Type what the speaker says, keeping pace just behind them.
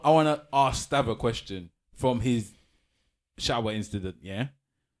I want to ask Stav a question from his shower incident, yeah?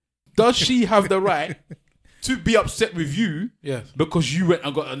 Does she have the right to be upset with you because you went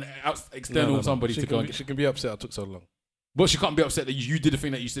and got an external somebody to go and get... She can be upset I took so long. But she can't be upset that you did the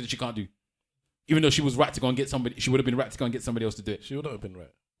thing that you said that she can't do. Even though she was right to go and get somebody, she would have been right to go and get somebody else to do it. She wouldn't have been right.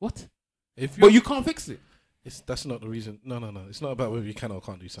 What? But you can't fix it. That's not the reason. No. It's not about whether you can or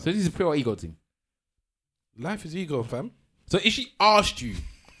can't do something. So this is a pure ego thing. Life is ego, fam. So if she asked you,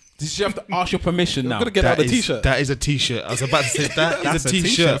 does she have to ask your permission now? I'm going to get out the t-shirt. That is a t-shirt. I was about to say that is a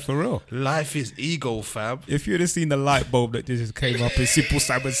t-shirt. For real. Life is ego, fam. If you'd have seen the light bulb that just came up and Simple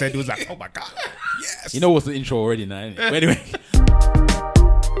Simon said, it was like, oh my God, yes. You know what's the intro already now, innit? But anyway.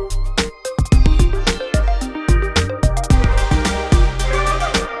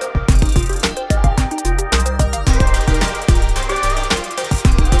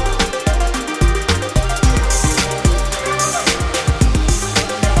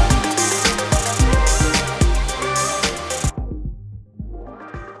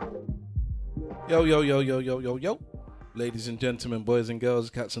 Yo. Ladies and gentlemen, boys and girls,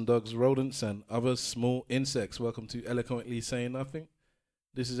 cats and dogs, rodents and other small insects. Welcome to Eloquently Saying Nothing.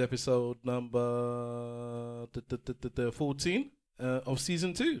 This is episode number 14 of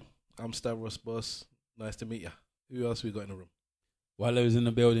season 2. I'm Stavros Boss. Nice to meet you. Who else we got in the room? Wallows in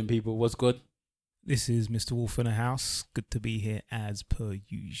the building, people. What's good? This is Mr. Wolf in the house. Good to be here as per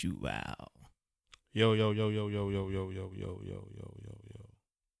usual. Yo.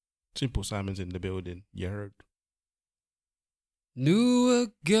 Simple Simon's in the building. You heard? Knew a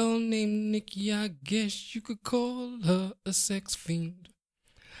girl named Nikki, I guess you could call her a sex fiend.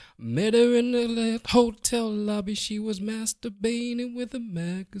 Met her in the hotel lobby, she was masturbating with a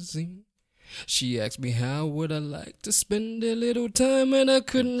magazine. She asked me how would I like to spend a little time, and I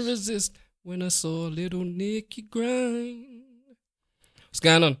couldn't resist when I saw little Nikki grind. What's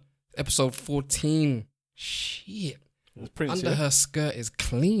going on? Episode 14. Shit. Prince, Under her skirt is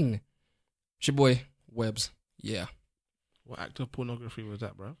clean. It's your boy, Webbs. Yeah. What act of pornography was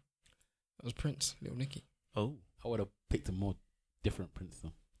that, bro? That was Prince, Little Nicky. Oh. I would have picked a more different Prince,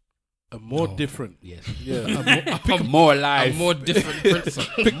 though. A more different. Yes. Yeah. Pick more alive. A more different Prince.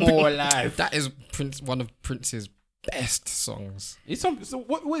 Pick more alive. That is Prince, one of Prince's best songs. It's something. So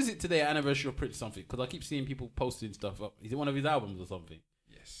what is it today? Anniversary of Prince something? Because I keep seeing people posting stuff up. Is it one of his albums or something?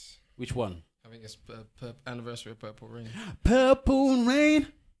 Yes. Which one? I think it's anniversary of Purple Rain. Purple Rain.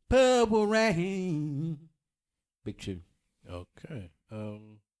 Purple Rain. Big tune. Okay.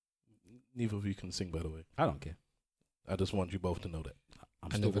 Neither of you can sing, by the way. I don't care. I just want you both to know that.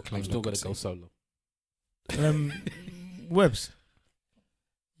 I'm still going to go solo. Webbs,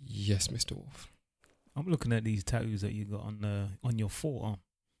 Yes, Mr. Wolf. I'm looking at these tattoos that you got on your forearm.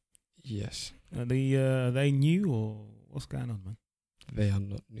 Yes. Are they new or what's going on, man? They are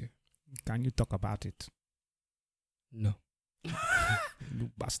not new. Can you talk about it? No. You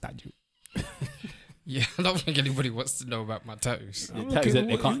bastard, you. Yeah, I don't think anybody wants to know about my tattoos. Tattoos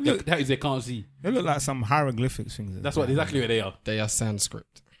they can't see. They look like some hieroglyphics things. That's exactly what they are. They are Sanskrit.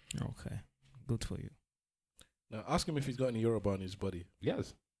 Okay. Good for you. Now, ask him if he's got any Yoruba on his body.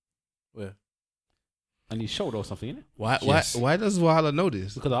 Yes. Where? And his shoulder or something, innit? Why does Wahala know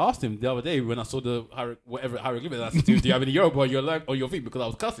this? Because I asked him the other day when I saw the hieroglyphic, I said, do you have any Yoruba on your leg or your feet? Because I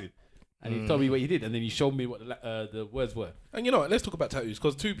was cussing. And he told me what he did, and then he showed me what the words were. And you know what? Let's talk about tattoos,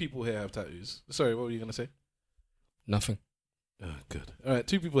 because 2 people here have tattoos. Sorry, what were you going to say? Nothing. Oh, good. All right,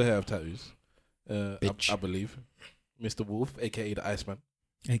 2 people here have tattoos. Bitch. I believe. Mr. Wolf, a.k.a. the Iceman.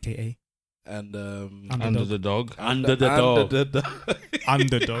 AKA. And Under the dog. Under the dog.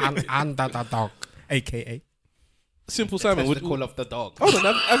 Underdog. Under the dog. AKA. Simple Simon. Would call off the dog. Hold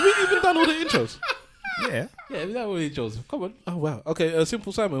on, have we even done all the intros? Yeah. Yeah, that was he chose. Come on. Oh wow. Okay,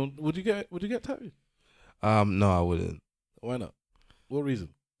 Simple Simon, would you get tattooed? No, I wouldn't. Why not? What reason?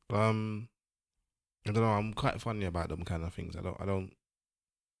 I don't know. I'm quite funny about them kind of things. I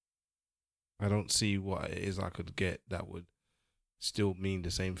don't see what it is I could get that would still mean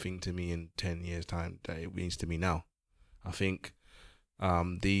the same thing to me in 10 years' time that it means to me now. I think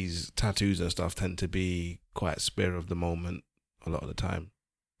these tattoos and stuff tend to be quite spur of the moment a lot of the time.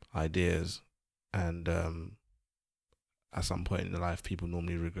 Ideas. And at some point in their life, people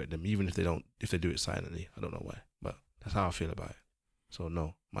normally regret them, even if they do it silently. I don't know why, but that's how I feel about it. So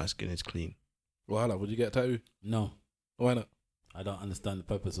no, my skin is clean. Well, would you get a tattoo? No. Why not? I don't understand the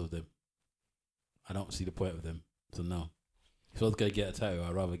purpose of them. I don't see the point of them. So no. If I was going to get a tattoo,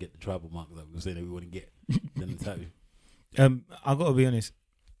 I'd rather get the tribal mark that we were saying that we wouldn't get than the tattoo. I got to be honest.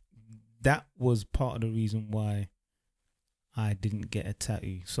 That was part of the reason why I didn't get a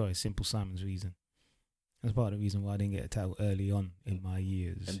tattoo. Sorry, Simple Simon's reason. That's part of the reason why I didn't get a tattoo early on in my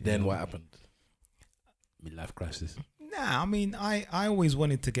years. And then what happened? Midlife crisis. Nah, I mean, I always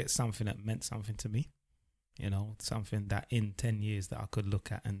wanted to get something that meant something to me. You know, something that in 10 years that I could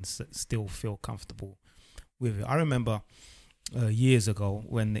look at and still feel comfortable with it. I remember years ago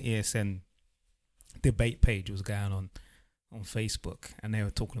when the ESN debate page was going on Facebook, and they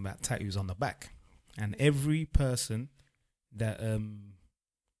were talking about tattoos on the back. And every person that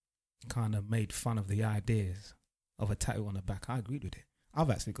kind of made fun of the ideas of a tattoo on the back, I agreed with it. I've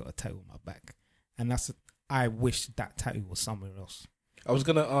actually got a tattoo on my back. And I wish that tattoo was somewhere else. I was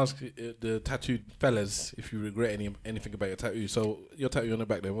gonna ask the tattooed fellas if you regret anything about your tattoo. So your tattoo on the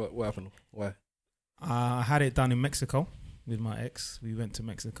back, then what happened? Why? I had it done in Mexico with my ex. We went to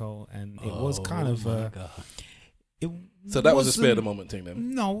Mexico, and it was kind of. So that was a spare of the moment thing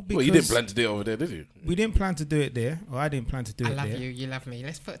then. No, because well, you didn't plan to do it over there, did you? We didn't plan to do it there, or I didn't plan to do it there. I love you. You love me.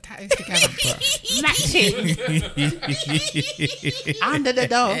 Let's put tattoos together. Under the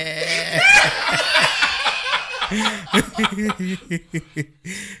door.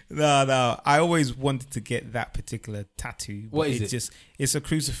 No. I always wanted to get that particular tattoo. What is it? It's a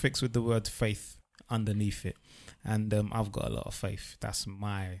crucifix with the word faith underneath it, and I've got a lot of faith. That's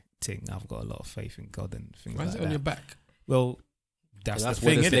my thing. I've got a lot of faith in God and things Why like is that. it on your back? Well, that's the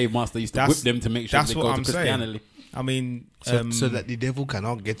where thing. the slave master used to whip them to make sure that's they what go I'm to saying. Christianity. I mean, So that the devil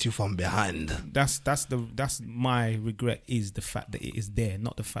cannot get you from behind. that's my regret is the fact that it is there,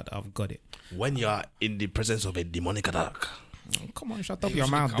 not the fact that I've got it. When you are in the presence of a demonic attack. Oh, come on, shut up your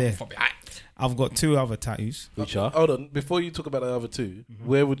mouth there. I've got 2 other tattoos. Which are? Hold on. Before you talk about the other 2,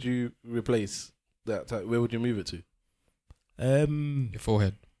 where would you replace that tattoo? Where would you move it to? Your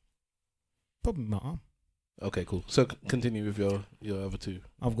forehead. Probably my arm. Okay, cool. So continue with your other 2.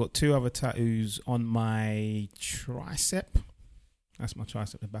 I've got 2 other tattoos on my tricep. That's my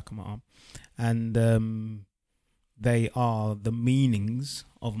tricep, the back of my arm. And they are the meanings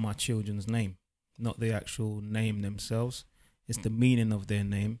of my children's name, not the actual name themselves. It's the meaning of their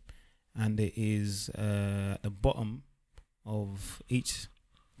name. And it is at the bottom of each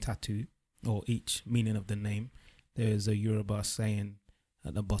tattoo, or each meaning of the name, there is a Yoruba saying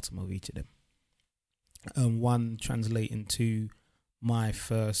at the bottom of each of them. One translating to my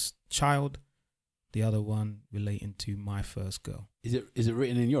first child, the other one relating to my first girl. Is it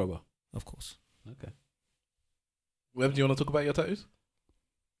written in Yoruba? Of course. Okay. Web, do you want to talk about your tattoos?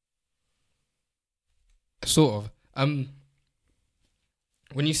 Sort of.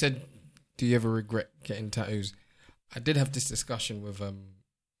 When you said, do you ever regret getting tattoos? I did have this discussion with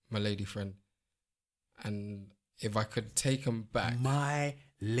my lady friend, and if I could take them back. My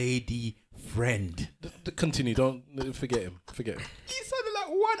lady friend. Continue. Don't forget him. Forget him. He sounded like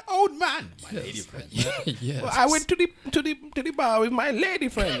one old man. My lady friend. Yes. Well, I went to the bar with my lady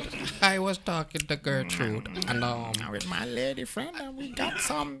friend. I was talking to Gertrude, and With my lady friend, and we got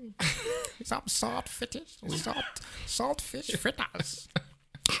some saltfish fritters.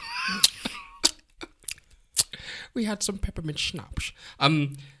 we had some peppermint schnapps.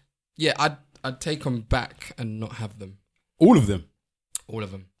 Yeah, I'd take them back and not have them. All of them. All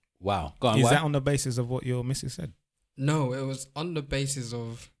of them. Wow. Go on. Is why? that on the basis of what your missus said? No, it was on the basis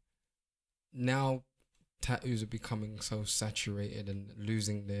of now tattoos are becoming so saturated and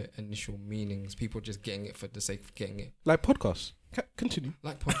losing their initial meanings. People just getting it for the sake of getting it. Like podcasts. Continue.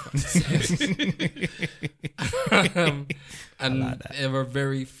 Like podcasts. And like that. there are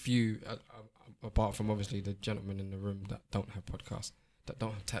very few, apart from obviously the gentlemen in the room that don't have podcasts, that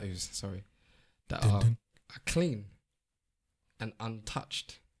don't have tattoos, sorry, that are clean and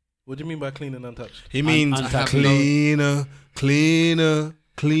untouched. What do you mean by clean and untouched? He means untouched. cleaner.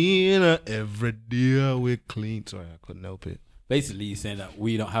 Every day we clean. Sorry, I couldn't help it. Basically, you're saying that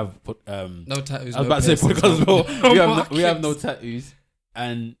we don't have No tattoos. I was no about to say piercings, podcast as well. no We have no markings. tattoos,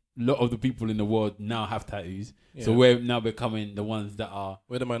 and a lot of the people in the world now have tattoos. Yeah. So we're now becoming the ones that are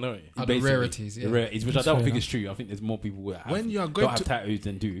We're the minority. Are the basically rarities, yeah. the rarities, which That's I don't fair think enough. is true. I think there's more people who have, When you are don't going have to tattoos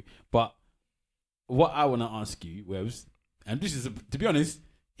than do. But what I want to ask you, Webs, and this is to be honest,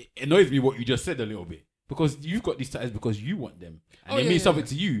 it annoys me what you just said a little bit. Because you've got these tattoos because you want them, and they mean something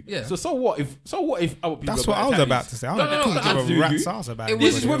to you. Yeah. So what if other people? That's have what got I was tattoos? about to say. I No, don't nothing to give do a with rat's you. ass about It it.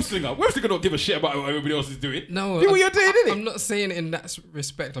 This is Webslinger. Webslinger don't give a shit about what everybody else is doing. No, Do what you're doing, innit? I'm not saying it in that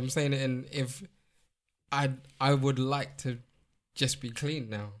respect. I'm saying it in if I would like to just be clean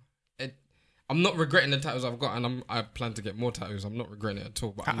now. I'm not regretting the tattoos I've got, and I plan to get more tattoos. I'm not regretting it at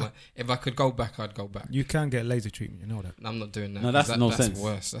all. But I'm like, if I could go back, I'd go back. You can get laser treatment, you know that. I'm not doing that. No, that's That- no sense.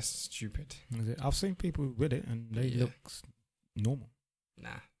 worse. That's stupid. Is it? I've seen people with it and they Yeah. look normal. Nah,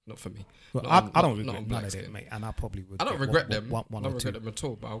 not for me. Well, Not I on- don't not regret on none black of it, skin. mate. And I probably would. I don't get regret one, them. one I don't or regret two. them at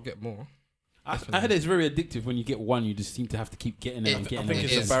all. But I'll get more. I heard it's very addictive. When you get one, you just seem to have to keep getting it and getting I think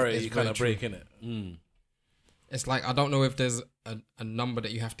it. it's a barrier you It's kind very of break in it. It's like, I don't know if there's a number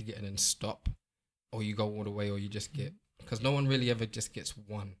that you have to get and then stop, or you go all the way, or you just get, because no one really ever just gets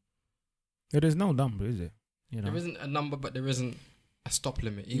one. There's no number, is it? You know? There isn't a number, but there isn't a stop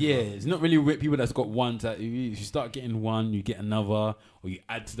limit either. Yeah, it's not really with people that's got one tattoo. If you start getting one, you get another, or you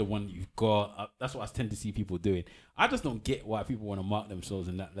add to the one that you've got. That's what I tend to see people doing. I just don't get why people want to mark themselves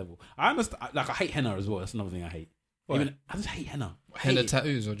in that level. I understand. Like, I hate henna as well. That's another thing I hate. Even, I just hate henna. Henna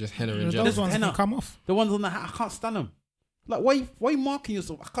tattoos or just henna in Those general? ones henna. can come off. The ones on the hat, I can't stand them. Like, why are you marking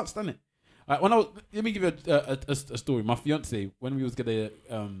yourself? I can't stand it. Let me give you a story. My fiance, when we were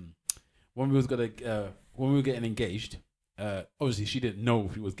getting engaged, obviously she didn't know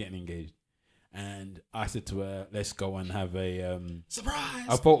if we was getting engaged, and I said to her, "Let's go and have a Surprise!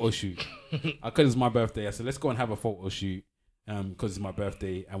 a photo shoot." Because it's my birthday, I said, "Let's go and have a photo shoot." Because it's my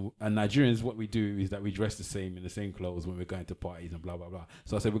birthday, and Nigerians, what we do is that we dress the same in the same clothes when we're going to parties and blah blah blah.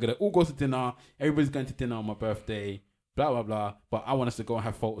 So I said, we're gonna all go to dinner. Everybody's going to dinner on my birthday, blah blah blah. But I want us to go and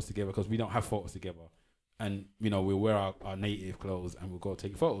have photos together because we don't have photos together. And we'll wear our native clothes and we'll go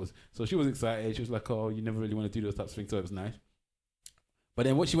take photos. So she was excited. She was like, "Oh, you never really want to do those types of things." So it was nice. But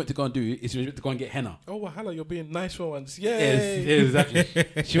then what she went to go and do is she went to go and get henna. Oh, Wahala, you're being nice for once. Yes, Yay!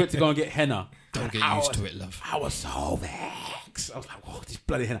 exactly. She went to go and get henna. Don't get used to it, love. I was so vexed. I was like, "Whoa, this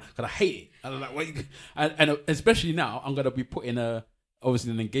bloody henna!" Because I hate it. I was like, "Wait," and especially now, I'm gonna be putting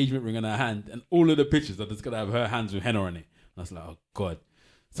obviously an engagement ring on her hand, and all of the pictures are just gonna have her hands with henna on it. And I was like, "Oh God!"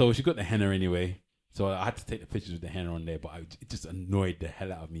 So she got the henna anyway. So I had to take the pictures with the henna on there, but it just annoyed the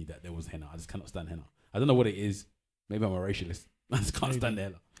hell out of me that there was henna. I just cannot stand henna. I don't know what it is. Maybe I'm a racialist. I just can't stand the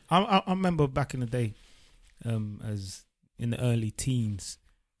henna. I remember back in the day, as in the early teens,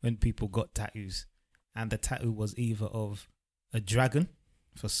 when people got tattoos, and the tattoo was either of a dragon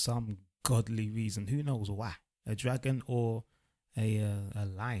for some godly reason, who knows why, a dragon or a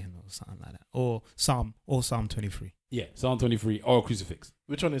lion or something like that, or Psalm 23. Yeah, Psalm 23 or a crucifix.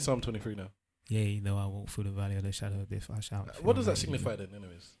 Which one is Psalm 23 now? Yea, though I walk through the valley of the shadow of death, I shall. What does that signify then,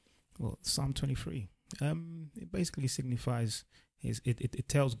 anyways? Well, Psalm 23. It basically signifies it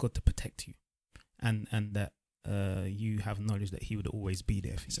tells God to protect you, and that you have knowledge that He would always be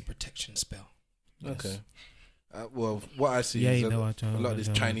there for It's you. a protection spell. Yes. Okay. Well, what I see Yeah, is you a know, lot of this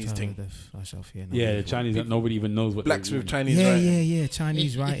Chinese thing. I shall fear no Yeah, the evil. Chinese that nobody even knows what Blacks they're with doing. Chinese Yeah, writing. yeah,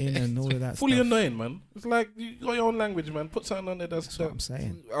 Chinese writing and all of that Fully stuff. annoying, man. It's like you got your own language, man. Put something on there That's what I'm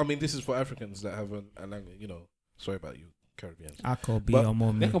saying. I mean, this is for Africans that have a language. Sorry about you, Caribbeans. Ako be But or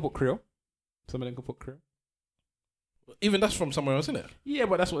more They me. can put Creole. Some of them can put Creole. Even that's from somewhere else, isn't it? Yeah,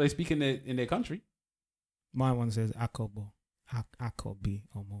 but that's what they speak in their country. My one says Ako be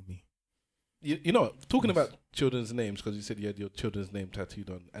or more me. You know, talking Yes. about children's names, because you said you had your children's name tattooed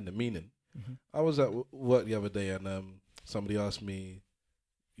on and the meaning. Mhm. I was at work the other day and somebody asked me,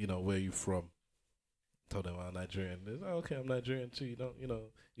 where you from? Told them I'm Nigerian. They said, "Oh, okay, I'm Nigerian too.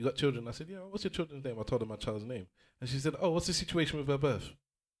 You got children?" I said, "Yeah, what's your children's name?" I told her my child's name. And she said, "Oh, what's the situation with her birth?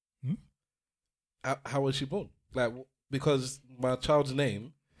 Hmm? How was she born? Like, because my child's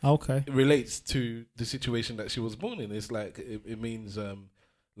name Okay. relates to the situation that she was born in. It's like, it means,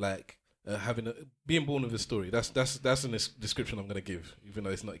 being born with a story. That's the description I'm gonna give, even though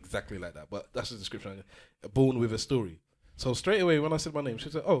it's not exactly like that. But that's the description. Born with a story. So straight away when I said my name, she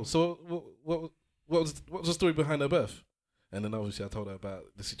said, "Oh, so what was the story behind her birth?" And then obviously I told her about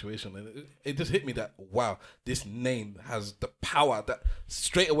the situation, and it just hit me that wow, this name has the power that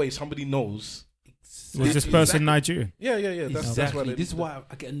straight away somebody knows. Was this person Nigerian? Yeah. That's why Exactly. This is why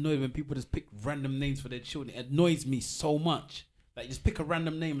I get annoyed when people just pick random names for their children. It annoys me so much. Like, you just pick a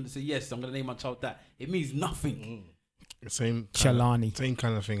random name and say, "Yes, I'm gonna name my child that." It means nothing. Same Chalani. Same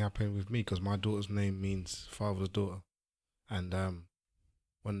kind of thing happened with me because my daughter's name means father's daughter, and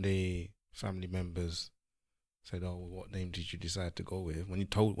when the family members said, "Oh, well, what name did you decide to go with?" When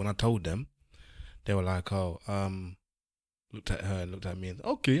I told them, they were like, "Oh, looked at her and looked at me and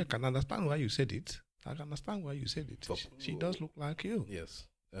okay, I can understand why you said it. She does look like you." Yes.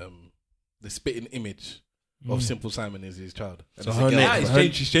 The spitting image of Simple Simon is his child. And So it's her a girl.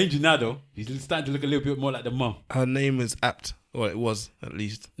 name- She's changing now though. She's starting to look a little bit more like the mum. Her name is apt, or it was at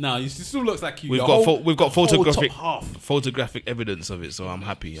least. No, she still looks like you. We've The got whole- we've got the whole photographic top half. photographic evidence of it, so I'm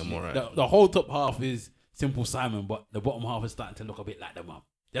happy. I'm alright. The whole top half is Simple Simon, but the bottom half is starting to look a bit like the mum.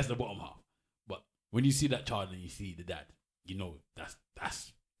 That's the bottom half. But when you see that child and you see the dad, you know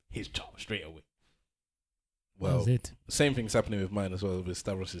that's his child straight away. Well, That's it. same thing's happening with mine as well with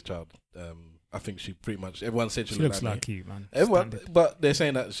Stavros' child. I think she pretty much everyone said She she looks like like me. you, man. Everyone, Standard. but they're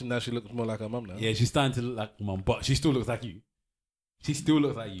saying that she looks more like her mum now. Yeah, she's starting to look like mum, but she still looks like you. She still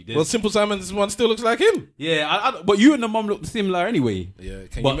looks like you. Well, Simple Simon's one still looks like him. Yeah, but you and the mum look similar anyway. Yeah,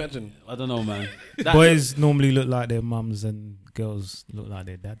 can But you imagine? I don't know, man. Boys normally look like their mums and girls look like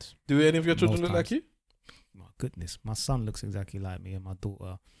their dads. Do any of your children Most look like you? My goodness, my son looks exactly like me, and my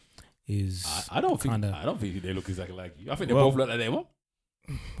daughter is. I don't think they look exactly like you. I think they both look like their mum.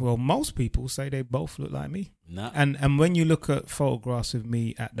 Well, most people say they both look like me. Nah. And when you look at photographs of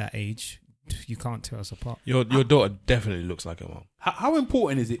me at that age, you can't tell us apart. Your daughter definitely looks like her mom. How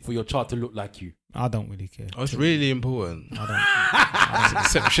important is it for your child to look like you? I don't really care. Oh, it's really important. I It's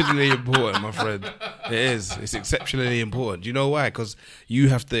exceptionally important, my friend. It is. It's exceptionally important. Do you know why? Because you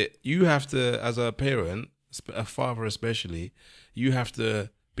have to, as a parent, a father especially, you have to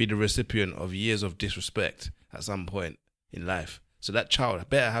be the recipient of years of disrespect at some point in life. So that child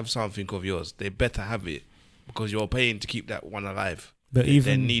better have something of yours. They better have it because you're paying to keep that one alive. But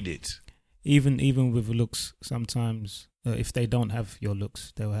they need it. Even with looks, sometimes if they don't have your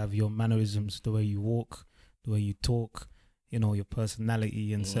looks, they'll have your mannerisms, the way you walk, the way you talk, your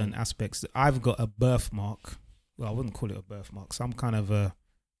personality and certain aspects. I've got a birthmark. Well, I wouldn't call it a birthmark. Some kind of a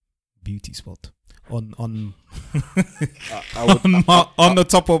beauty spot on on the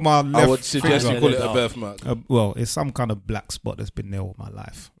top of my left. I would suggest you call it a birthmark. Well, it's some kind of black spot that's been there all my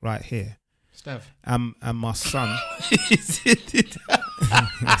life, right here. Steph. And my son.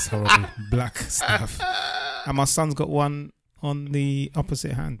 That's horrible. Black stuff. And my son's got one on the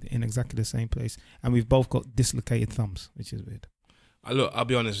opposite hand in exactly the same place. And we've both got dislocated thumbs, which is weird. Look, I'll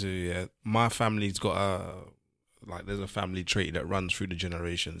be honest with you. Yeah. My family's got there's a family trait that runs through the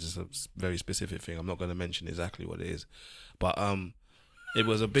generations. It's a very specific thing. I'm not going to mention exactly what it is. But it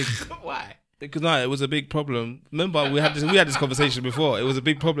was a big... Why? Because it was a big problem. Remember, we had this conversation before. It was a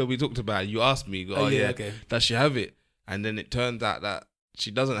big problem we talked about. You asked me, okay. Does she have it? And then it turned out that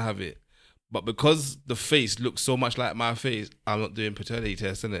she doesn't have it. But because the face looks so much like my face, I'm not doing paternity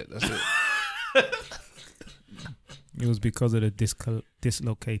tests, innit? That's it. It was because of the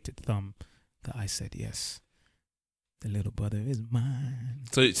dislocated thumb that I said yes. The little brother is mine.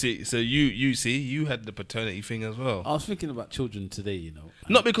 So you had the paternity thing as well. I was thinking about children today,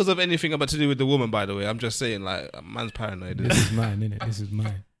 Not because of anything about to do with the woman, by the way. I'm just saying, man's paranoid. This is mine, innit? This is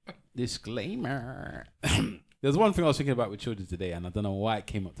mine. Disclaimer. There's one thing I was thinking about with children today, and I don't know why it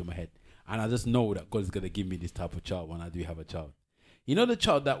came up to my head. And I just know that God's going to give me this type of child when I do have a child. You know the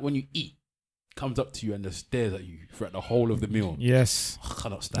child that when you eat, comes up to you and just stares at you throughout the whole of the meal? Yes. I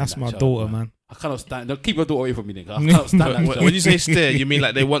cannot stand That's that my child, daughter, man. I cannot stand... No, keep your daughter away from me, nigga. I cannot stand that child. When you say stare, you mean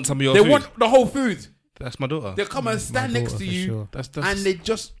like they want some of your food? They want the whole food. That's my daughter. They come and stand next to you, sure. That's and they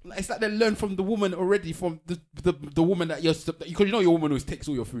just... It's like they learn from the woman already, from the woman that you're... Because you know your woman who takes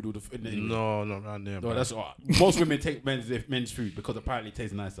all your food. No, not around there, No, that's all right. Most women take men's food because apparently it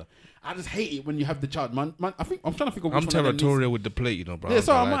tastes nicer. I just hate it when you have the child, man. I think I'm trying to think of. I'm territorial with the plate, bro. Yeah,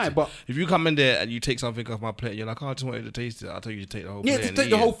 so am I. But if you come in there and you take something off my plate, and you're like, "Oh, I just wanted to taste it." I'll tell you to take the whole. Yeah, plate to take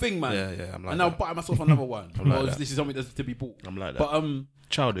the whole thing, man. Yeah. I'm like, and I'll buy myself another one. I'm like because that. this is something that's to be bought. I'm like that. But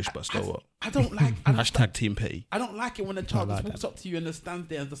childish, but still what? I don't like. Hashtag team petty. I don't like it when a child like just walks that. up to you and just stands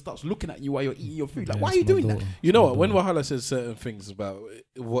there and just starts looking at you while you're eating your food. Like, Yeah, why are it's you my doing daughter. that? You know what? It's When my daughter. Wahala says certain things about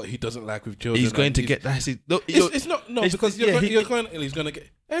what he doesn't like with children, He's going and to get that. It's not because you're going. He's going to get.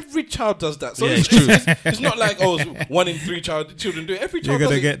 Every child does that. So Yeah, it's it's true. It's not like it's 1 in 3 children do it. Every child You're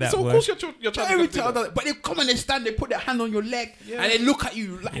gonna does get it. that So of word. course your child. Every is gonna child do does it. But they come and they stand, they put their hand on your leg Yeah. and they look at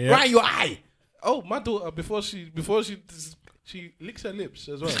you like Yeah. right in your eye. that. Oh, my daughter before she licks her lips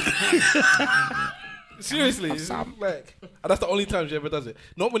as well. Seriously, it's like, and that's the only time she ever does it.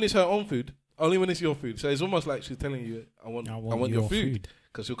 Not when it's her own food. Only when it's your food. So it's almost like she's telling you, "I want your food."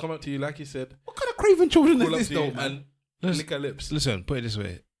 Because she'll come up to you like you said, What kind of craven children crawl is up this to you though, man? and lick her lips. Listen, put it this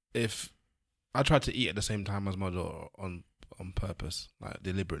way: if I tried to eat at the same time as my daughter on purpose, like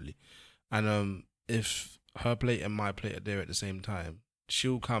deliberately, and if her plate and my plate are there at the same time,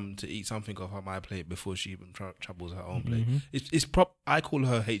 she'll come to eat something off of my plate before she even troubles her own plate. It's I call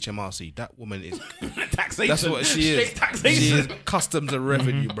her HMRC. That woman is Taxation. that's what she is. Straight taxation. She is customs and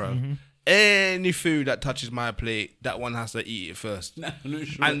revenue, bro. Any food that touches my plate, that one has to eat it first. National And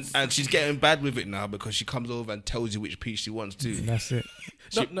insurance. she's getting bad with it now because she comes over and tells you which piece she wants to. That's it.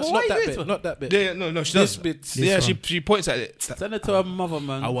 Not why that is bit. this Not that bit. Yeah, no, she This does. bit. Yeah, This she points at it. Send it to her mother,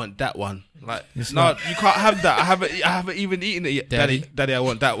 man. I want that one. Like, It's no, like- you can't have that. I haven't even eaten it yet. Daddy, I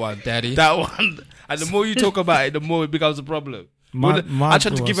want that one. Daddy. That one. And the more you talk about it, the more it becomes a problem. My I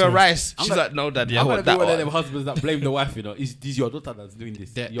tried to give her daughter rice. I'm She's gonna- like, no, Daddy, I I'm gonna want be that one of them one. husbands that blame the wife. Is this your daughter that's doing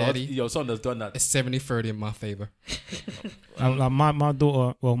this? Daddy. Your son that's done that. It's 70-30 in my favor. like my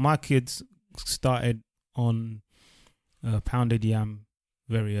daughter, well, my kids started on pounded yam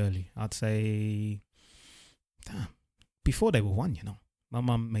very early. I'd say, before they were 1, you know. My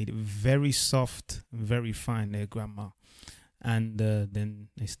mum made it very soft, very fine, their grandma. And then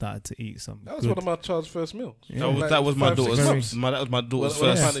they started to eat some. That was one of my child's first meals. Yeah. That was my 5, 6 daughter's. months. That was my daughter's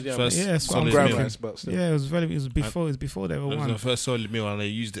Well, first yeah, that's what I'm solid Ground meal. rice, but still. Yeah, it was before they were It was 1. her first solid meal, and they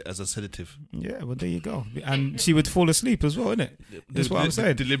used it as a sedative. Yeah, well, there you go. And she would fall asleep as well, innit? That's what I'm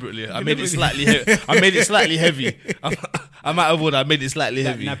saying. Deliberately, I made it slightly heavy. I made it slightly heavy. I'm out of order. I made it slightly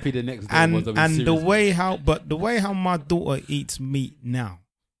That heavy. nappy the next day And was the way how my daughter eats meat now,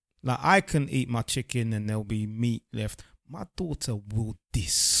 like I can eat my chicken and there'll be meat left. My daughter will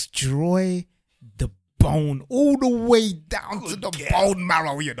destroy the bone all the way down to the bone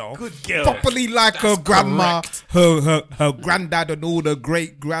marrow, you know. Good girl. Properly like her grandma, her granddad and all the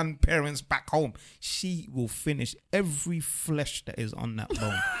great grandparents back home. She will finish every flesh that is on that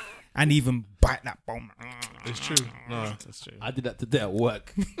bone and even bite that bone. It's true. No, that's true. I did that today at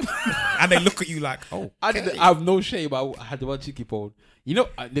work. And they look at you like, oh. I have no shame. I had the one chicken bone. You know,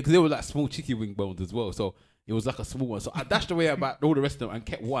 because they were like small chicken wing bones as well. So it was like a small one. So I dashed away about all the rest of them and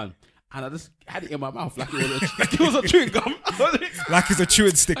kept one. And I just had it in my mouth like it was a chewing gum. Like it's a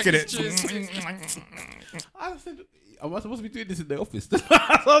chewing stick, innit? I said, am I supposed to be doing this in the office? That's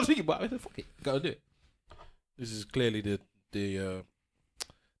what I was thinking, but I said, fuck it, gotta do it. This is clearly the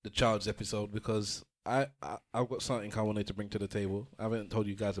child's episode because I've got something I wanted to bring to the table. I haven't told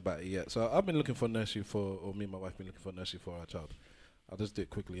you guys about it yet. So I've been looking for a nursery or me and my wife been looking for a nursery for our child. I'll just do it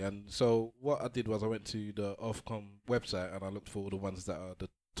quickly. And so what I did was I went to the Ofcom website and I looked for the ones that are the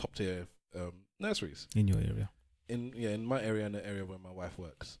top tier nurseries In your area. in my area and the area where my wife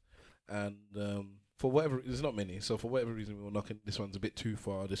works. And for whatever, there's not many. So for whatever reason, we were knocking. This one's a bit too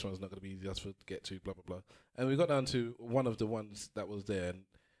far. This one's not going to be easy to get to. Blah blah blah. And we got down to one of the ones that was there. And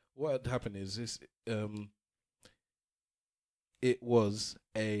what had happened is this. It was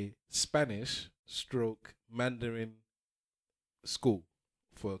a Spanish / Mandarin school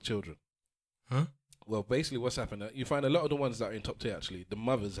for children. Huh? Well, basically, what's happened? You find a lot of the ones that are in top tier. Actually, the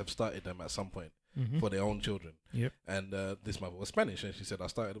mothers have started them at some point for their own children. Yep. And this mother was Spanish, and she said, "I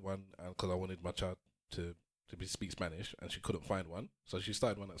started one because I wanted my child to speak Spanish, and she couldn't find one, so she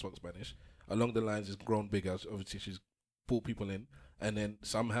started one that spoke Spanish. Along the lines, it's grown bigger. Obviously, she's pulled people in, and then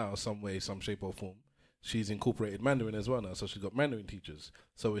somehow, some way, some shape or form, she's incorporated Mandarin as well now. So she's got Mandarin teachers.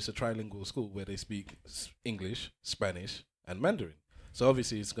 So it's a trilingual school where they speak English, Spanish, and Mandarin. So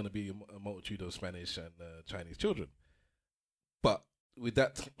obviously, it's going to be a multitude of Spanish and Chinese children. But with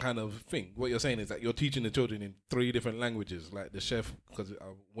that kind of thing, what you're saying is that you're teaching the children in 3 different languages. Like the chef, because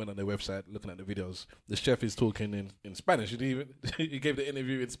I went on their website looking at the videos, the chef is talking in Spanish. He gave the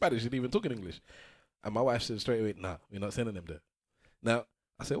interview in Spanish. He didn't even talk in English. And my wife said straight away, "Nah, we're not sending them there." Now,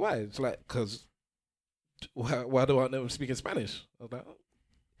 I said, why? It's like, because why do I want them speaking Spanish? I was like, oh.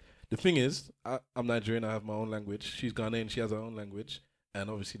 The thing is, I'm Nigerian. I have my own language. She's Ghanaian. She has her own language. And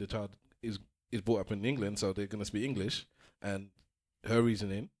obviously the child is brought up in England, so they're going to speak English. And her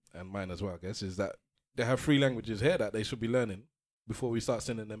reasoning, and mine as well, I guess, is that they have 3 languages here that they should be learning before we start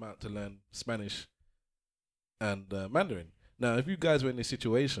sending them out to learn Spanish and Mandarin. Now, if you guys were in this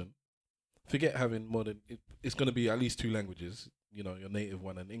situation, forget having more than, it's going to be at least 2 languages, you know, your native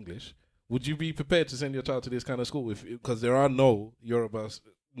one and English. Would you be prepared to send your child to this kind of school? Because there are no Yoruba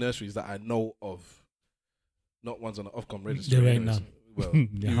nurseries that I know of, not ones on the Ofcom registry. There ain't none. Well,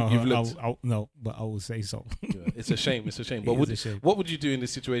 you've looked. No, but I will say so. Yeah, it's a shame. It's a shame. But what would you do in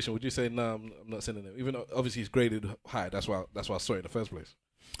this situation? Would you say, "No, I'm not sending them"? Even though obviously it's graded high. That's why I saw it in the first place.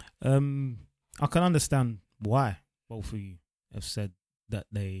 I can understand why both of you have said that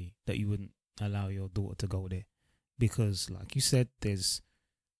you wouldn't allow your daughter to go there, because, like you said, there's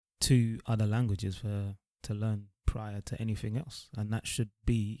 2 other languages to learn prior to anything else, and that should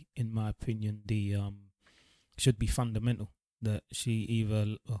be, in my opinion, should be fundamental. That she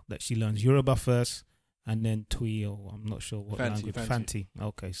learns Yoruba first and then Twi, or I'm not sure what language. Fanti.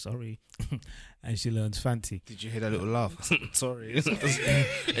 Okay, sorry. And she learns Fanti. Did you hear that little laugh? Sorry.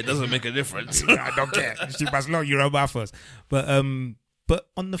 It doesn't make a difference. I don't care. She must learn Yoruba first. But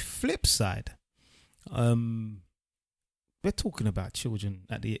on the flip side, we're talking about children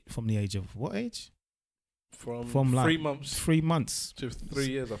from the age of what age? From like 3 months. 3 months. To 3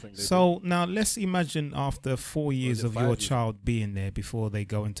 years, I think. So now let's imagine after 4 years of your child being there before they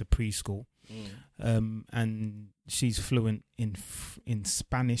go into preschool, and she's fluent in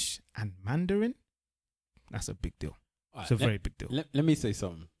Spanish and Mandarin. That's a big deal. Right, it's a very big deal. Let me say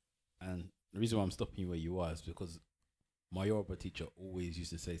something. And the reason why I'm stopping you where you are is because my Yoruba teacher always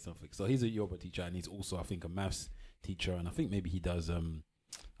used to say something. So he's a Yoruba teacher, and he's also, I think, a maths teacher, and I think maybe he does a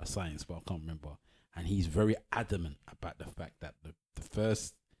science, but I can't remember. And he's very adamant about the fact that the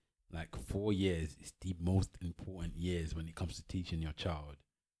first like 4 years is the most important years when it comes to teaching your child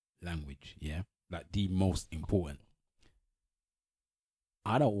language. Yeah, like the most important.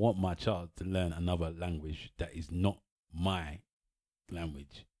 I don't want my child to learn another language that is not my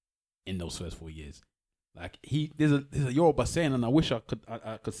language in those first 4 years. Like there's a Yoruba saying, and I wish I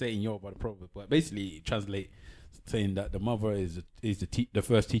could say it in Yoruba the proverb, but basically it translates saying that the mother is the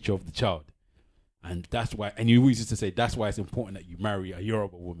first teacher of the child, and that's why. And you always used to say that's why it's important that you marry a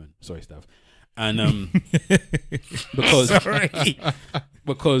Yoruba woman. Sorry, Steph, and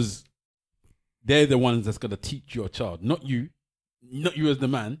because they're the ones that's gonna teach your child, not you as the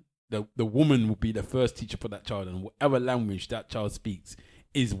man. The woman will be the first teacher for that child, and whatever language that child speaks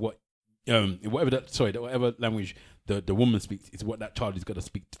is what whatever language the woman speaks is what that child is gonna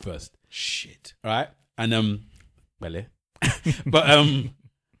speak first. Shit. Right? And well, but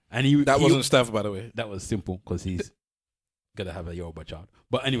and he wasn't Steph, by the way. That was simple because he's gonna have a Yoruba child.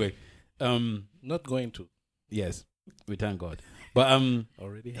 But anyway, not going to. Yes, we thank God. But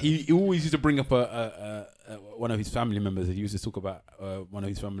already he always used to bring up one of his family members. He used to talk about one of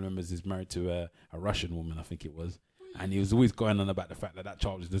his family members is married to a Russian woman, I think it was, and he was always going on about the fact that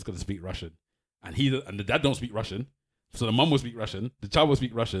child is just going to speak Russian, and the dad don't speak Russian, so the mum will speak Russian, the child will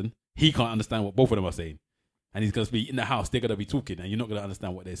speak Russian. He can't understand what both of them are saying, and he's going to be in the house. They're going to be talking, and you're not going to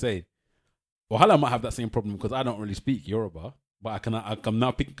understand what they're saying. Well, Hala might have that same problem because I don't really speak Yoruba, but I can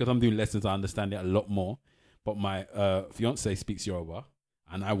now pick because I'm doing lessons. I understand it a lot more. But my fiance speaks Yoruba,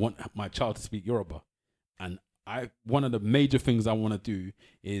 and I want my child to speak Yoruba. And one of the major things I want to do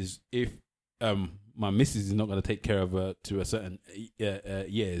is if my missus is not going to take care of her to a certain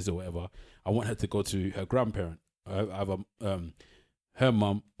years or whatever, I want her to go to her grandparent, either her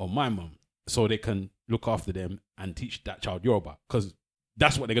mum or my mum, so they can look after them and teach that child Yoruba, because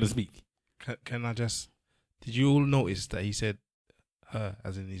that's what they're going to speak. Can I just... Did you all notice that he said her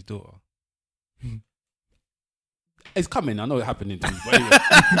as in his daughter? It's coming. I know it's happening to me. But anyway.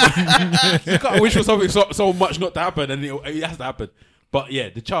 You can't wish for something so much not to happen, and it has to happen. But yeah,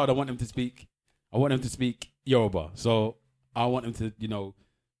 the child, I want him to speak Yoruba. So I want him to,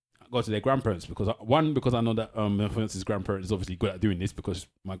 go to their grandparents because I know that my fiance's grandparent is obviously good at doing this because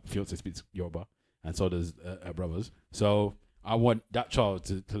my fiance speaks Yoruba, and so does her brothers. So I want that child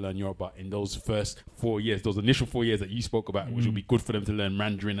to learn Yoruba in those first 4 years, those initial 4 years that you spoke about, which will be good for them to learn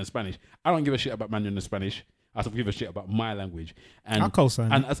Mandarin and Spanish. I don't give a shit about Mandarin and Spanish. I don't give a shit about my language. And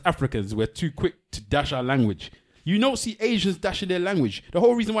as Africans, we're too quick to dash our language. You don't see Asians dashing their language. The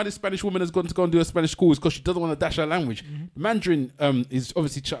whole reason why this Spanish woman has gone to go and do a Spanish school is because she doesn't want to dash her language. Mandarin is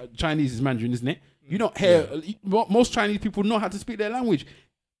obviously Chinese is Mandarin, isn't it? You don't hear most Chinese people know how to speak their language.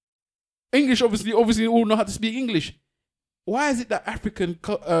 English obviously all know how to speak English. Why is it that African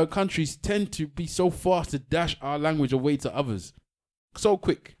countries tend to be so fast to dash our language away to others? So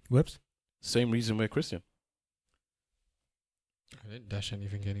quick. Whoops. Same reason we're Christian. I didn't dash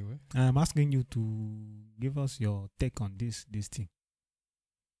anything anyway. I'm asking you to give us your take on this thing.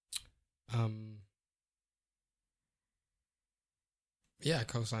 Yeah, I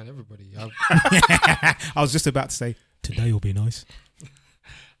co-sign everybody. I was just about to say, today will be nice.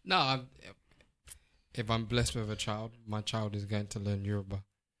 No, if I'm blessed with a child, my child is going to learn Yoruba.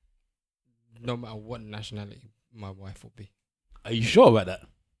 No matter what nationality my wife will be. Are you sure about that?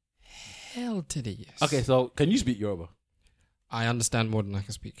 Hell to the yes. Okay, so can you speak Yoruba? I understand more than I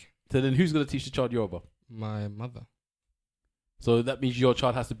can speak. So then who's going to teach the child Yoruba? My mother. So that means your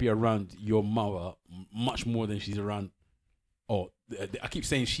child has to be around your mother much more than she's around... I keep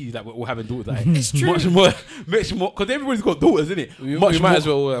saying she's like we're all having daughters. Like, it's true. Much more, because everybody's got daughters, isn't it? We might as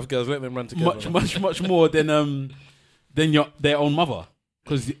well all have girls. Let them run together. Much more than their own mother.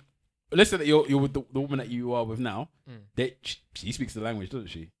 Because let's say that you're with the woman that you are with now. She speaks the language, doesn't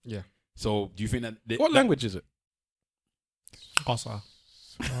she? Yeah. So do you think that... What language is it? Xhosa.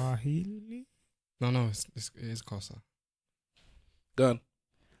 Swahili? No, it is Xhosa. Go on.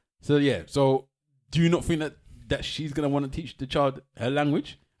 So yeah, so do you not think that she's going to want to teach the child her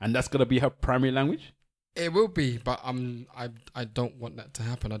language and that's going to be her primary language? It will be, but I don't want that to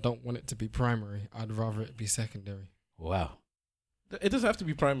happen. I don't want it to be primary. I'd rather it be secondary. Wow. It doesn't have to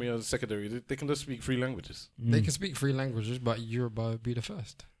be primary or secondary. They can just speak 3 languages. They can speak 3 languages, but Yoruba would be the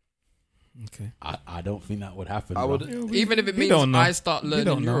first. Okay. I don't think that would happen. Even if it means I start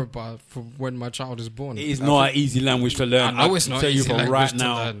learning Yoruba for when my child is born. It is not an easy language to learn. I know it's not easy language right to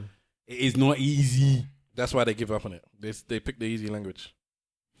now. learn. It is not easy. That's why they give up on it. They pick the easy language.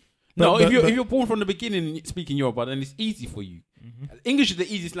 If you're born from the beginning speaking Yoruba, then it's easy for you. Mm-hmm. English is the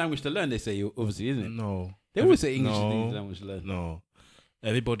easiest language to learn, they say, obviously, isn't it? No. They always say English is the easiest language to learn. No.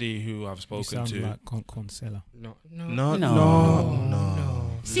 Everybody who I've spoken to... You sound like Concella. No.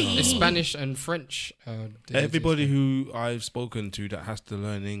 It's Spanish and French. Everybody who I've spoken to that has to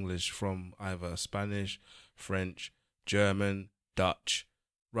learn English from either Spanish, French, German, Dutch,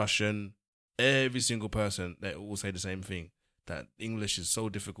 Russian, every single person, they all say the same thing, that English is so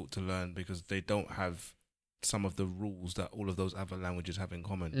difficult to learn because they don't have some of the rules that all of those other languages have in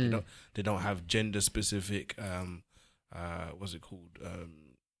common. They don't have gender specific what's it called,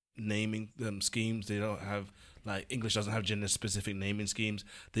 naming schemes. They don't have, like, English doesn't have gender specific naming schemes.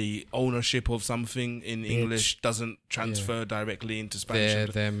 The ownership of something in English doesn't transfer directly into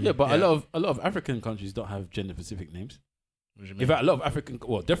Spanish. But a lot of African countries don't have gender specific names. In fact, a lot of African,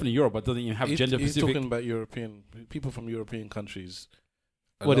 well, definitely Europe, but doesn't even have gender specific. He's talking about European people from European countries.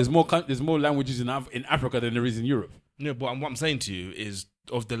 Well, there's more languages in Africa than there is in Europe. Yeah, but what I'm saying to you is,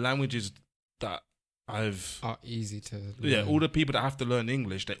 of the languages that are easy to learn. Yeah, all the people that have to learn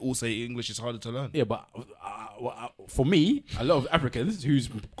English, they all say English is harder to learn. Yeah, but for me, a lot of Africans who's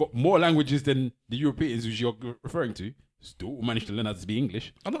got more languages than the Europeans, which you're referring to, still manage to learn how to speak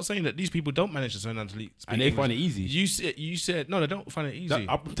English. I'm not saying that these people don't manage to learn how to speak and they English. Find it easy. You said no, they don't find it easy.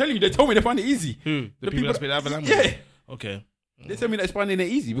 I'm telling you, they told me they find it easy. Who? The people that speak the other language? Yeah. Okay. They tell me that's finding it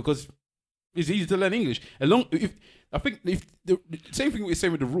easy because it's easy to learn English. If the same thing we're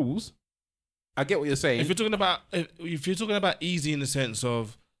saying with the rules, I get what you're saying. If you're talking about easy in the sense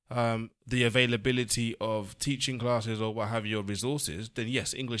of the availability of teaching classes or what have you, or resources, then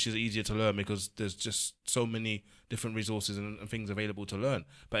yes, English is easier to learn because there's just so many different resources and things available to learn.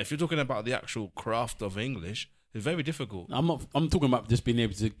 But if you're talking about the actual craft of English, it's very difficult. I'm talking about just being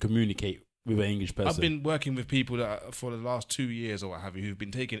able to communicate with an English person. I've been working with people that for the last 2 years or what have you, who've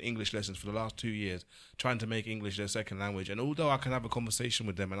been taking English lessons for the last 2 years, trying to make English their second language. And although I can have a conversation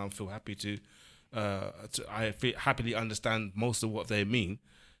with them and I feel happy I happily understand most of what they mean,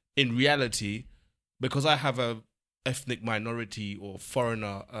 in reality, because I have a ethnic minority or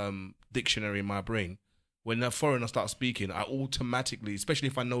foreigner dictionary in my brain, when a foreigner starts speaking, I automatically, especially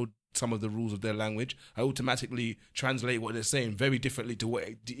if I know some of the rules of their language, I automatically translate what they're saying very differently to what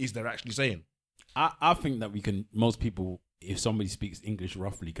it is they're actually saying. I think that most people, if somebody speaks English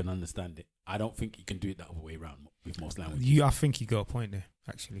roughly, can understand it. I don't think you can do it the other way around with most languages. I think you got a point there,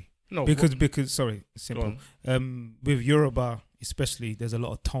 actually. No, because sorry, simple. With Yoruba, especially, there's a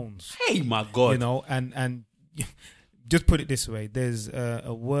lot of tones. Hey, my God. You know, and just put it this way: there's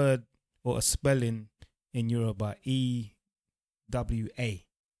a word or a spelling in Yoruba, EWA.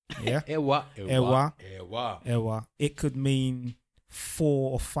 Yeah, Ewa. It could mean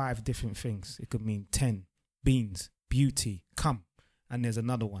 4 or 5 different things. It could mean 10 beans, beauty, come, and there's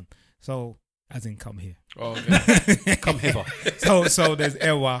another one. So, as in come here. Oh, okay. Come hither. So there's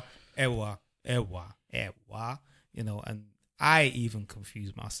Ewa. You know, and I even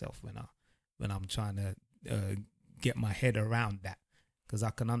confuse myself when I'm trying to get my head around that, because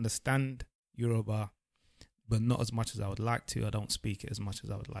I can understand Yoruba, but not as much as I would like to. I don't speak it as much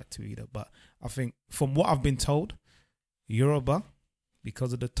as I would like to either. But I think from what I've been told, Yoruba,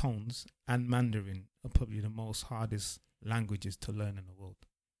 because of the tones, and Mandarin are probably the most hardest languages to learn in the world.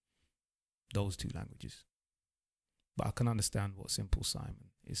 Those 2 languages. But I can understand what Simple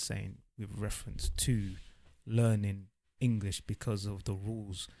Simon is saying with reference to learning English because of the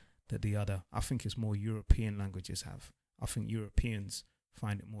rules that I think it's more European languages have. I think Europeans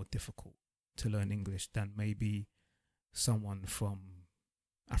find it more difficult to learn English than maybe someone from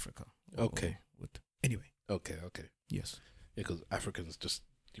Africa. Okay. Anyway. Okay. Yes. Because Africans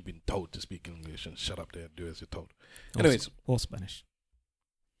you've been told to speak English and shut up there and do as you're told. Anyways. Or Spanish.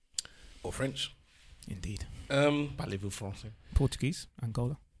 Or French. Indeed. Parlez-vous français? Portuguese,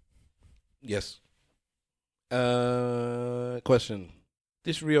 Angola. Yes. Question.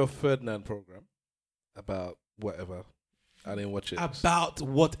 This Rio Ferdinand program about whatever, I didn't watch it. About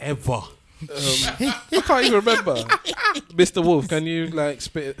whatever. I can't even remember. Mr. Wolf, can you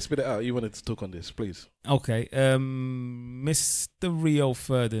spit it out? You wanted to talk on this, please. Okay. Mr. Rio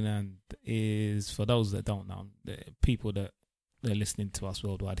Ferdinand is, for those that don't know, the people that they're listening to us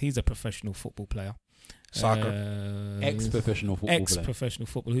worldwide, he's a professional football player. Soccer. Ex-professional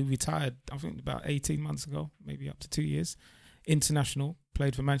footballer who retired, I think, about 18 months ago, maybe up to 2 years. International,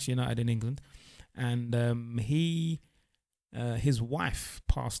 played for Manchester United in England. And his wife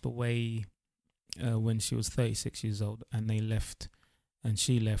passed away when she was 36 years old, and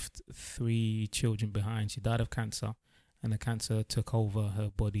she left 3 children behind. She died of cancer, and the cancer took over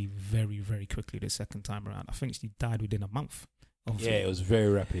her body very, very quickly the second time around. I think she died within a month. It was very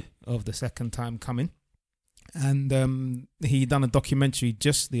rapid. Of the second time coming. And he done a documentary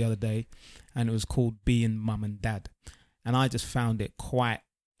just the other day, and it was called Being Mum and Dad. And I just found it quite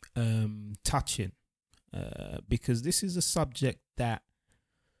touching, because this is a subject that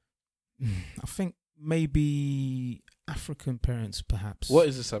I think maybe African parents, perhaps. What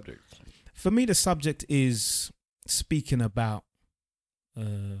is the subject? For me, the subject is speaking about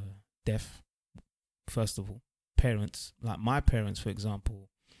death. First of all, parents, like my parents, for example,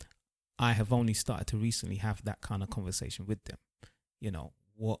 I have only started to recently have that kind of conversation with them. You know,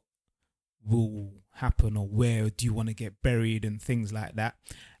 what will happen, or where do you want to get buried, and things like that.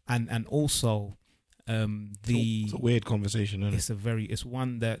 And also, it's a weird conversation, isn't it? It's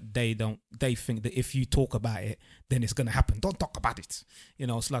one that they think that if you talk about it, then it's going to happen. Don't talk about it. You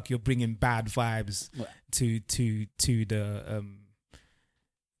know, it's like you're bringing bad vibes to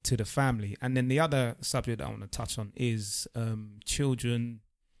the family. And then the other subject I want to touch on is children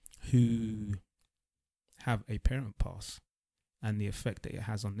who have a parent pass and the effect that it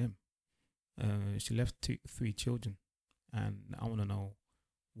has on them. She left 3 children, and I want to know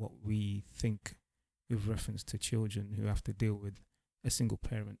what we think with reference to children who have to deal with a single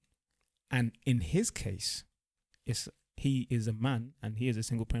parent. And in his case, he is a man and he is a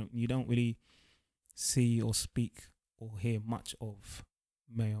single parent. You don't really see or speak or hear much of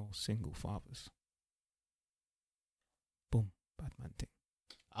male single fathers. Boom, bad man thing.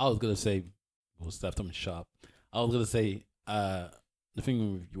 I was gonna say, we'll start something sharp. I was gonna say, the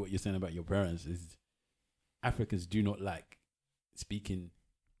thing with what you're saying about your parents is Africans do not like speaking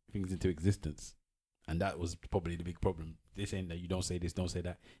things into existence, and that was probably the big problem. They're saying that you don't say this, don't say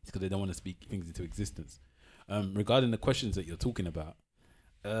that. It's because they don't want to speak things into existence. Regarding the questions that you're talking about,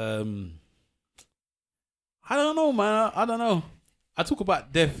 I don't know, man. I don't know. I talk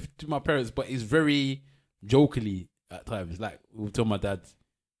about death to my parents, but it's very jokingly at times. Like, we'll tell my dad,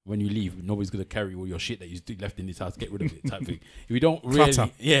 when you leave, nobody's going to carry all your shit that you left in this house. Get rid of it, type thing. We don't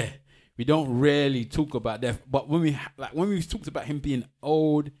really, we don't really talk about death. But when we talked about him being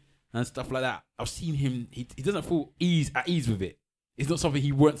old and stuff like that, I've seen him. He doesn't feel at ease with it. It's not something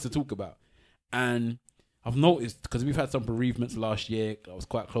he wants to talk about. And I've noticed, because we've had some bereavements last year. I was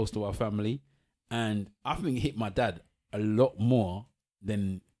quite close to our family, and I think it hit my dad a lot more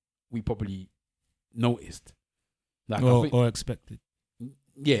than we probably noticed, like or expected.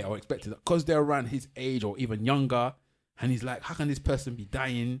 Yeah, or expected, because they're around his age or even younger, and he's like, how can this person be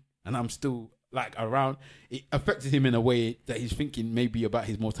dying and I'm still like around? It affected him in a way that he's thinking maybe about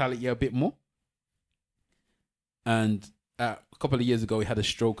his mortality a bit more. And a couple of years ago, he had a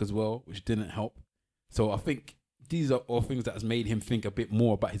stroke as well, which didn't help. So I think these are all things that has made him think a bit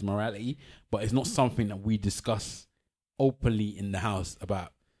more about his morality, but it's not something that we discuss openly in the house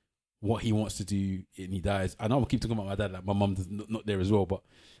about what he wants to do and he dies. I know I keep talking about my dad, like my mum's not there as well, but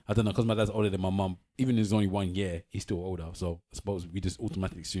I don't know, because my dad's older than my mum. Even if it's only 1 year, he's still older. So I suppose we just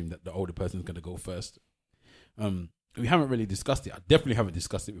automatically assume that the older person's going to go first. We haven't really discussed it. I definitely haven't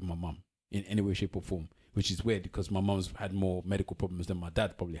discussed it with my mum in any way, shape or form, which is weird because my mum's had more medical problems than my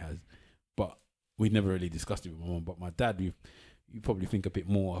dad probably has. But we never really discussed it with my mum. But my dad, you probably think a bit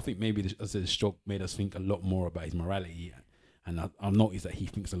more. I think maybe the stroke made us think a lot more about his morality. And I've noticed that he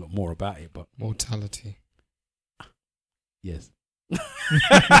thinks a lot more about it. But mortality. Yes.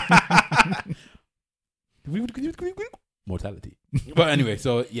 Mortality. But anyway,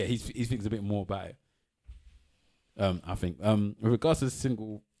 so yeah, he thinks a bit more about it. I think. With regards to the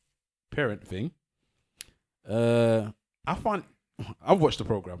single parent thing, I've watched the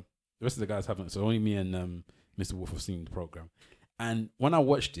program. The rest of the guys haven't, so only me and Mr. Wolf have seen the program. And when I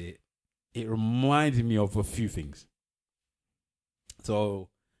watched it, it reminded me of a few things. So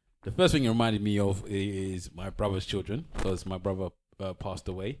the first thing it reminded me of is my brother's children, because my brother passed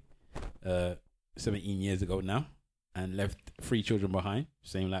away 17 years ago now and left 3 children behind,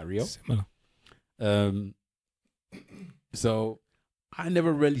 same like Rio. Similar. So I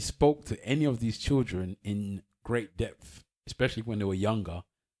never really spoke to any of these children in great depth, especially when they were younger,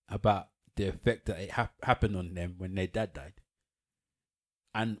 about the effect that it happened on them when their dad died.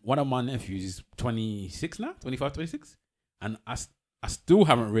 And one of my nephews is 26 now, 25, 26. And I still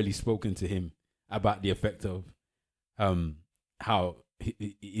haven't really spoken to him about the effect of how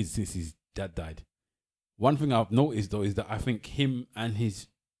he is since his dad died. One thing I've noticed though is that I think him and his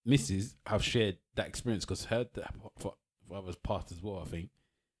missus have shared that experience, because her father's passed as well, I think.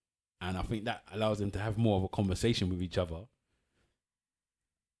 And I think that allows them to have more of a conversation with each other,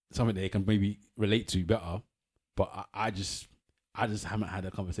 something they can maybe relate to better. But I just haven't had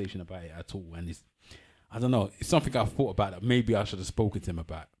a conversation about it at all. And I don't know, it's something I've thought about that maybe I should have spoken to him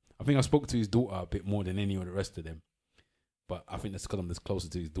about. I think I spoke to his daughter a bit more than any of the rest of them. But I think that's because I'm just closer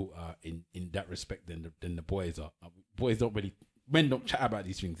to his daughter in that respect than the boys are. Men don't chat about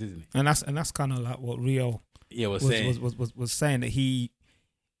these things, isn't it? And that's kind of like what Rio was saying, that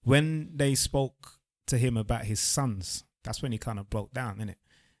when they spoke to him about his sons, that's when he kind of broke down, innit?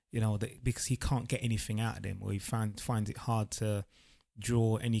 because he can't get anything out of them, or he finds it hard to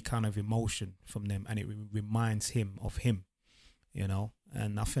draw any kind of emotion from them, and it reminds him of him,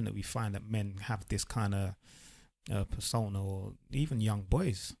 And I think that we find that men have this kind of persona, or even young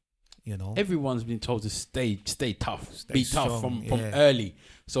boys, Everyone's been told to stay tough, be tough strong, from early.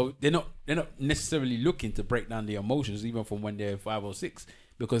 So they're not necessarily looking to break down their emotions, even from when they're 5 or 6.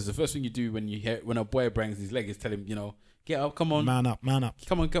 Because the first thing you do when a boy bangs his leg is tell him, get up, come on, man up,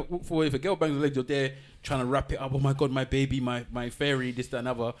 come on, walk forward. If a girl bangs her leg, you're there trying to wrap it up. Oh my God, my baby, my fairy, this, that, and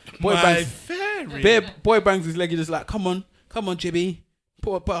other. Boy bangs his leg, you're just like, come on, Jibby,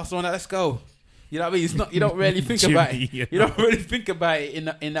 put a pass on that, let's go. You know what I mean? It's not. You don't really think about it. You don't really think about it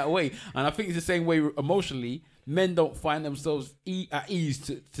in that way. And I think it's the same way emotionally. Men don't find themselves at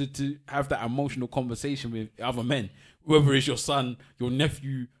ease to have that emotional conversation with other men, whether it's your son, your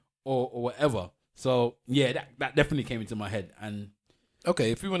nephew, or whatever. So yeah, that definitely came into my head. And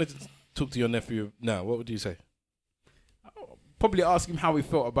okay, if we wanted to talk to your nephew now, what would you say? I'll probably ask him how he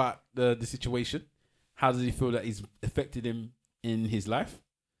felt about the situation. How does he feel that it's affected him in his life?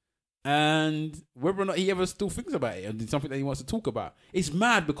 And whether or not he ever still thinks about it and it's something that he wants to talk about. It's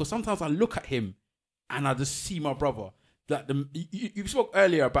mad because sometimes I look at him and I just see my brother. That you spoke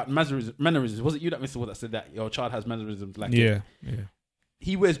earlier about mannerisms. Was it you that, Mr. Wood, that said that your child has mannerisms like yeah.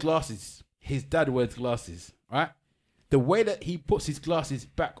 He wears glasses. His dad wears glasses, right? The way that he puts his glasses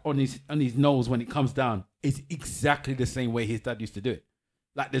back on his nose when it comes down is exactly the same way his dad used to do it.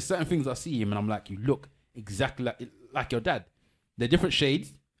 Like, there's certain things I see him and I'm like, you look exactly like your dad. They're different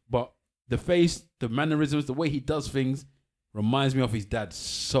shades, but the face, the mannerisms, the way he does things reminds me of his dad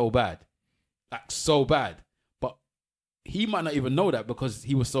so bad. Like, so bad. But he might not even know that because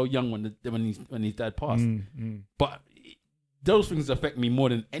he was so young when his dad passed. But those things affect me more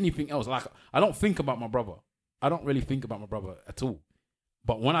than anything else. Like, I don't think about my brother. I don't really think about my brother at all.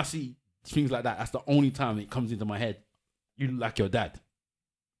 But when I see things like that, that's the only time it comes into my head. You look like your dad.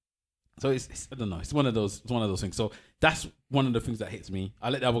 So it's I don't know. It's one of those things. So that's one of the things that hits me.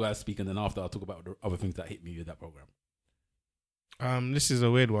 I'll let the other guys speak, and then after I'll talk about the other things that hit me with that program. This is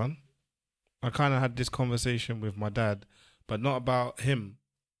a weird one. I kind of had this conversation with my dad, but not about him,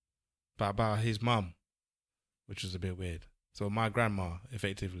 but about his mum, which was a bit weird. So my grandma,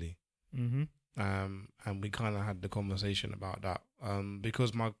 effectively, and we kind of had the conversation about that,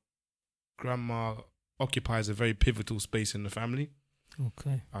 because my grandma occupies a very pivotal space in the family.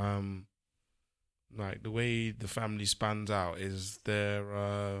 Okay. Like, the way the family spans out is there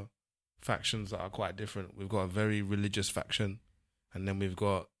are factions that are quite different. We've got a very religious faction, and then we've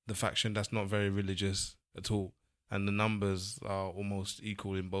got the faction that's not very religious at all. And the numbers are almost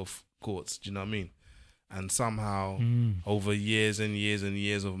equal in both courts. Do you know what I mean? And somehow, over years and years and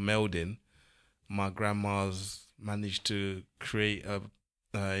years of melding, my grandma's managed to create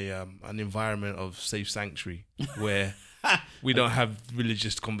an environment of safe sanctuary where we don't have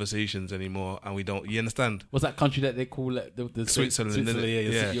religious conversations anymore, and we don't. You understand? What's that country that they call it? The Switzerland.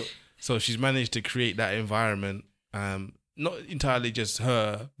 Yeah. So she's managed to create that environment. Not entirely just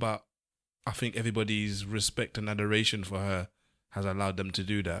her, but I think everybody's respect and adoration for her has allowed them to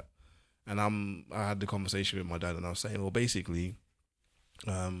do that. And I had the conversation with my dad, and I was saying, well, basically,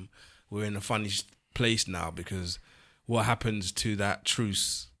 we're in a funny place now, because what happens to that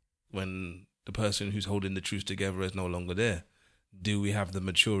truce when the person who's holding the truce together is no longer there? Do we have the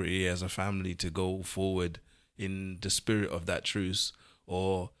maturity as a family to go forward in the spirit of that truce,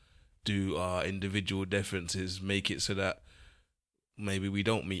 or do our individual differences make it so that maybe we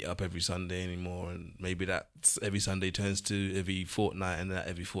don't meet up every Sunday anymore, and maybe that every Sunday turns to every fortnight, and that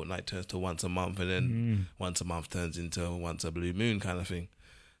every fortnight turns to once a month, and then once a month turns into once a blue moon kind of thing?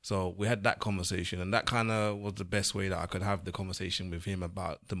 So we had that conversation, and that kind of was the best way that I could have the conversation with him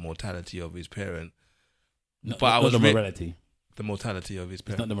about the mortality of his parent. But the morality. The mortality of his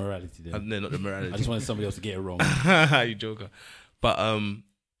parent. It's not the morality then. No, not the morality. I just wanted somebody else to get it wrong. You joker. But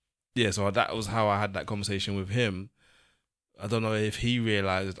yeah, so that was how I had that conversation with him. I don't know if he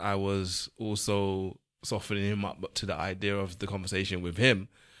realized I was also softening him up to the idea of the conversation with him,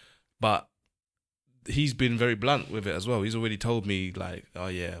 but he's been very blunt with it as well. He's already told me, like, oh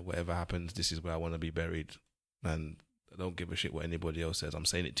yeah, whatever happens, this is where I want to be buried, and I don't give a shit what anybody else says. I'm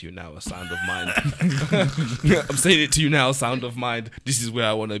saying it to you now, a sound of mind. I'm saying it to you now, sound of mind. This is where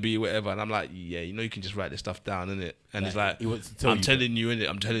I want to be, whatever. And I'm like, yeah, you can just write this stuff down, innit? And he's like, I'm telling you, innit?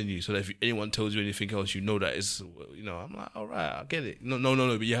 I'm telling you. So that if anyone tells you anything else, that it's, I'm like, all right, I get it. No,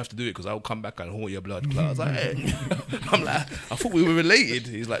 but you have to do it, because I'll come back and haunt your blood. I was like, hey. I'm like, I thought we were related.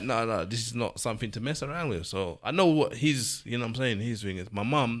 He's like, no, this is not something to mess around with. So I know what his, what I'm saying, his thing is. My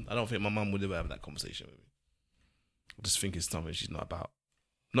mum, I don't think my mum would ever have that conversation with me. I just think it's something she's not about.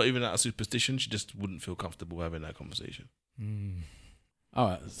 Not even out of superstition. She just wouldn't feel comfortable having that conversation. All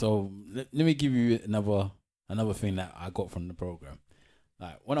right, so let me give you another thing that I got from the program.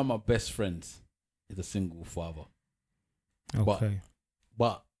 Like, one of my best friends is a single father. Okay.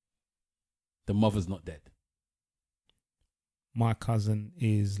 But the mother's not dead. My cousin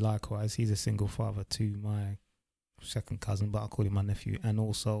is likewise. He's a single father to my second cousin, but I call him my nephew. And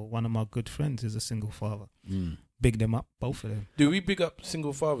also one of my good friends is a single father. Big them up, both of them. Do we big up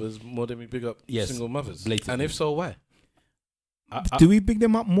single fathers more than we big up single mothers? Blatantly. And if so, why? Do we big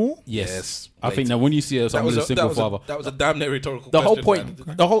them up more? Yes. I think that when you see a single father, that was a damn near rhetorical the question.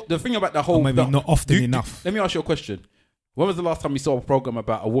 whole point, the thing about the whole, or maybe not often enough. Let me ask you a question. When was the last time you saw a program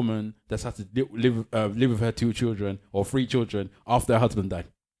about a woman that's had to live with her 2 children or 3 children after her husband died?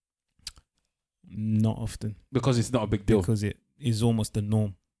 Not often. Because it's not a big deal. Because it is almost the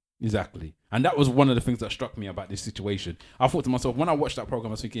norm. Exactly. And that was one of the things that struck me about this situation. I thought to myself, when I watched that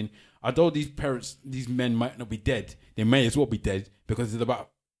program, I was thinking, although these men might not be dead, they may as well be dead, because there's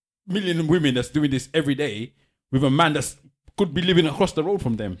about a million women that's doing this every day with a man that could be living across the road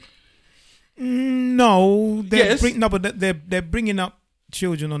from them. No, Yes. But they're bringing up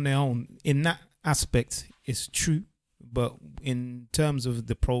children on their own. In that aspect, it's true. But in terms of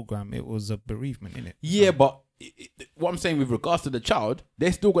the program, it was a bereavement, innit? Yeah, but what I'm saying with regards to the child,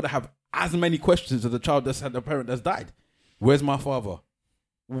 they're still going to have as many questions as the child that's had a parent that's died. Where's my father?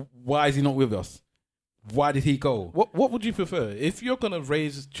 Why is he not with us? Why did he go? What would you prefer? If you're going to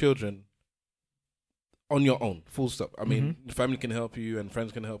raise children on your own, full stop. I mean, the family can help you and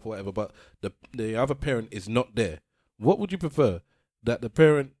friends can help or whatever, but the other parent is not there. What would you prefer? That the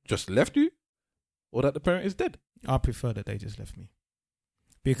parent just left you, or that the parent is dead? I prefer that they just left me.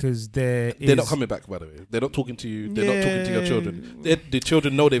 Because they're not coming back, by the way. They're not talking to you. They're not talking to your children. The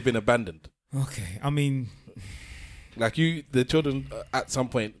children know they've been abandoned. Okay, I mean, like the children at some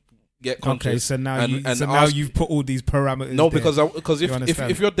point get conscious. Okay, so now now you've put all these parameters. No, there. because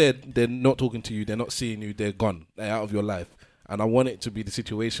if you're dead, they're not talking to you. They're not seeing you. They're gone. They're out of your life. And I want it to be the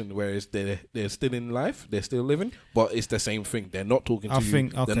situation where they're still in life, they're still living, but it's the same thing. They're not talking to you.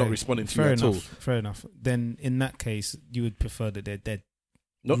 They're not responding to you at all. Fair enough. Then in that case, you would prefer that they're dead.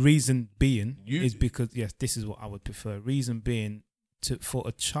 Not, reason being is because, yes, this is what I would prefer. Reason being for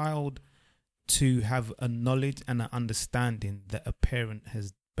a child to have a knowledge and an understanding that a parent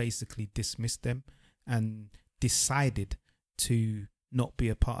has basically dismissed them and decided to not be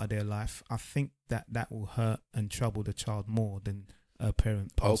a part of their life. I think that will hurt and trouble the child more than a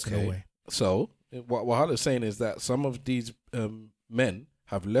parent passing away. So what Wahala's saying is that some of these men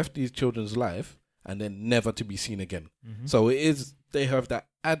have left these children's life and then never to be seen again. So they have that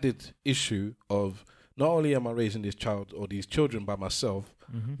added issue of not only am I raising this child or these children by myself,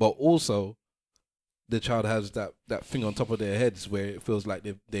 but also the child has that thing on top of their heads where it feels like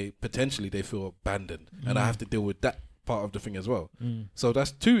they potentially feel abandoned, and I have to deal with that part of the thing as well. So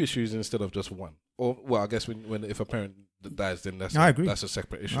that's 2 issues instead of just one. Or I guess if a parent dies, then that's a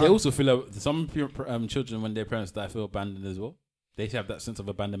separate issue. They also feel some children, when their parents die, feel abandoned as well. They have that sense of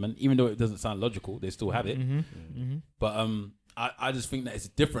abandonment, even though it doesn't sound logical. They still have it. But I just think that it's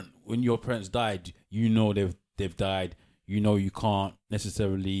different when your parents died. You know they've died. You know you can't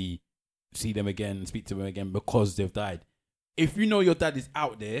necessarily see them again, speak to them again because they've died. If you know your dad is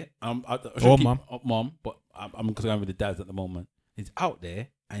out there, or mom, but I'm going with the dads at the moment. It's out there,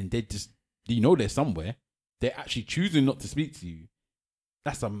 and they just, they're somewhere. They're actually choosing not to speak to you.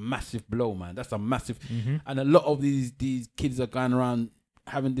 That's a massive blow, man. That's a massive, and a lot of these kids are going around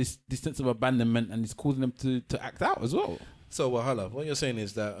having this sense of abandonment, and it's causing them to act out as well. So Wahala, what you're saying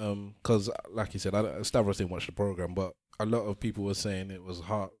is that because, like you said, Stavros didn't watch the program, but a lot of people were saying it was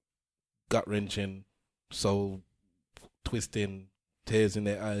gut wrenching, soul twisting, tears in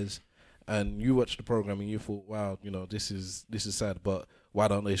their eyes, and you watched the program and you thought, wow, this is sad, but why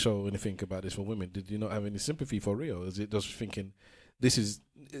don't they show anything about this for women? Did you not have any sympathy for Rio? Is it just thinking this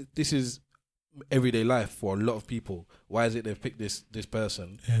is everyday life for a lot of people? Why is it they've picked this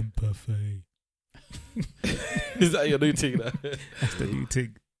person? Empathy. Is that your new thing? That's the new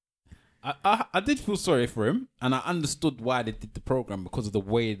thing. I did feel sorry for him, and I understood why they did the program because of the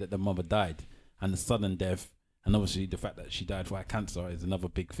way that the mother died and the sudden death, and obviously the fact that she died for cancer is another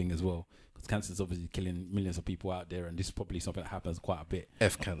big thing as well, because cancer is obviously killing millions of people out there, and this is probably something that happens quite a bit.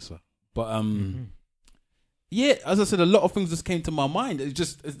 Cancer. But yeah, as I said, a lot of things just came to my mind. It's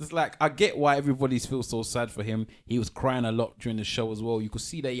just like, I get why everybody feels so sad for him. He was crying a lot during the show as well. You could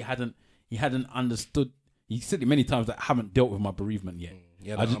see that he hadn't understood. He said it many times that I haven't dealt with my bereavement yet.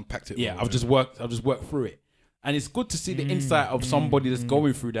 Yeah, I've unpacked it. Yeah, I've just worked through it. And it's good to see the insight of somebody that's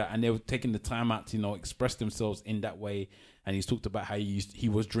going through that, and they were taking the time out to, you know, express themselves in that way. And he's talked about how he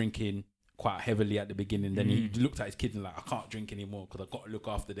was drinking quite heavily at the beginning. Then he looked at his kids and like, I can't drink anymore because I've got to look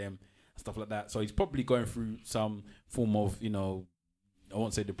after them and stuff like that. So he's probably going through some form of, you know, I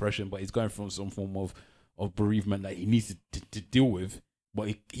won't say depression, but he's going through some form of bereavement that he needs to deal with. But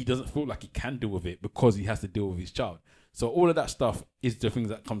he doesn't feel like he can deal with it because he has to deal with his child. So all of that stuff is the things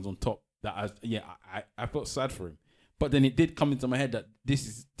that comes on top. That I felt sad for him, but then it did come into my head that this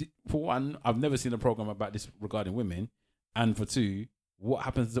is, for one, I've never seen a program about this regarding women, and for two, what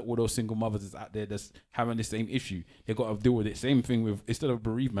happens to all those single mothers that's out there that's having the same issue? They got to deal with it. Same thing with, instead of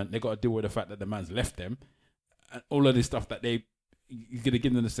bereavement, they got to deal with the fact that the man's left them, and all of this stuff that you're gonna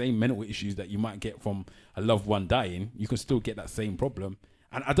give them the same mental issues that you might get from a loved one dying. You can still get that same problem,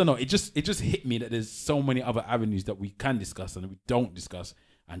 and I don't know. It just hit me that there's so many other avenues that we can discuss and we don't discuss.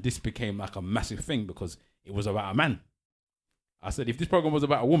 And this became like a massive thing because it was about a man. I said, if this program was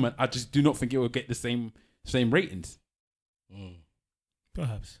about a woman, I just do not think it would get the same ratings.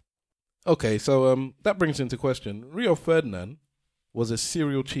 Perhaps. Okay, so that brings into question, Rio Ferdinand was a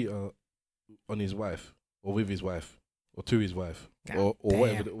serial cheater on his wife, or with his wife, or to his wife, or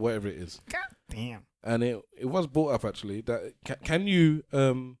whatever it is. God damn. And it was brought up actually that can you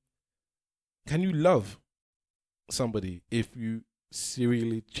love somebody if you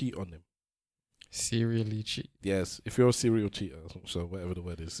serially cheat on them? Serially cheat? Yes, if you're a serial cheater, so whatever the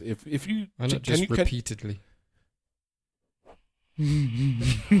word is. If you and not just repeatedly.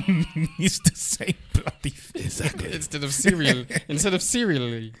 It's the same bloody thing. Exactly. instead of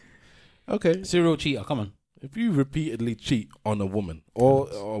serially. Okay. Serial cheater, come on. If you repeatedly cheat on a woman or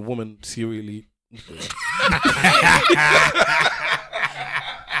a woman serially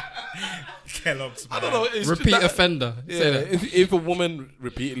Kellogg's, I don't know. Repeat offender. Yeah, Say that. if a woman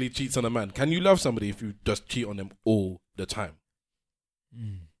repeatedly cheats on a man, can you love somebody if you just cheat on them all the time?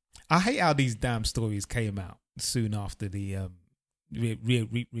 I hate how these damn stories came out soon after the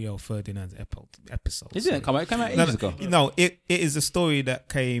Rio Ferdinand's episode. It didn't come out. It came out ages ago. No, it is a story that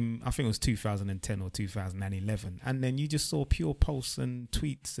came, I think it was 2010 or 2011. And then you just saw pure posts and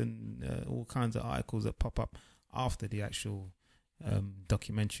tweets and all kinds of articles that pop up after the actual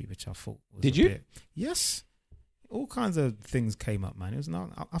documentary, which I thought was Did you? Yes. All kinds of things came up, man. It was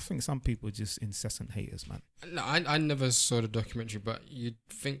not. I think some people are just incessant haters, man. No, I never saw the documentary, but you'd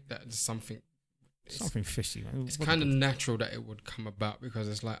think that there's something fishy, man. It's kind of natural that it would come about because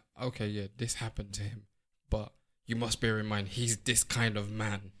it's like, okay, yeah, this happened to him, but you must bear in mind he's this kind of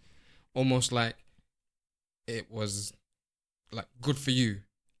man. Almost like it was like good for you.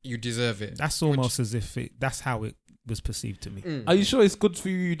 You deserve it. That's almost as if that's how it was perceived to me. Are you sure it's good for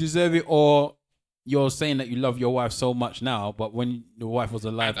you? You deserve it, or you're saying that you love your wife so much now, but when your wife was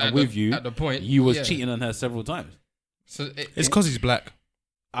alive and with you, at the point, you was cheating on her several times? So it's because he's black.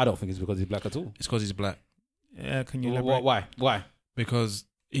 I don't think it's because he's black at all. It's because he's black. Yeah, can you elaborate? Why? Because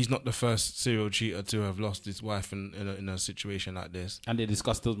he's not the first serial cheater to have lost his wife in a situation like this. And they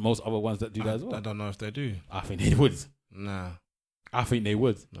discussed most other ones that do that as well. I don't know if they do. I think they would. Nah. I think they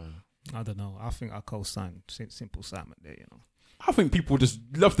would. No. I don't know. I think I co-sign Simple Simon there, you know. I think people just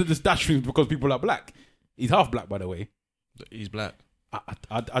love to just dash things because people are black. He's half black, by the way. He's black.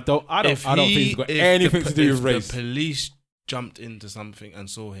 I don't think he's got anything to do with race. If the police jumped into something and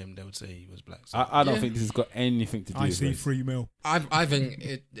saw him, they would say he was black. So. I don't think this has got anything to do with race. I see free male. I think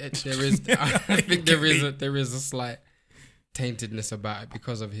there is. I think there is a slight taintedness about it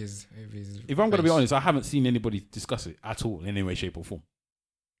because of his. If I'm going to be honest, I haven't seen anybody discuss it at all in any way, shape, or form.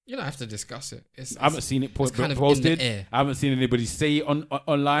 You don't have to discuss it. I haven't seen it posted. I haven't seen anybody say it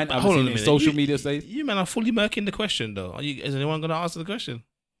online. I haven't seen it in social media say it. You men are fully murking the question, though. Is anyone going to answer the question?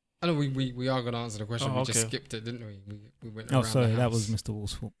 I know we are going to answer the question. We just skipped it, didn't we? We went around sorry, the that house. was Mr.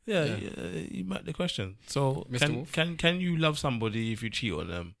 Wolf's fault. Yeah. You murked the question. So Mr. Wolf? can you love somebody if you cheat on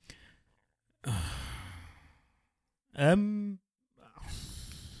them?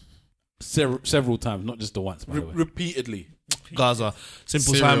 Several times, not just the once. By the way. Repeatedly. Gaza,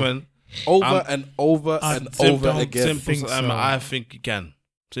 Simple Serial. Simon, Over and over and over again. Simple Simon, I think you can.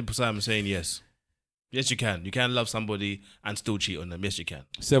 Simple Simon saying yes. Yes, you can. You can love somebody and still cheat on them. Yes, you can.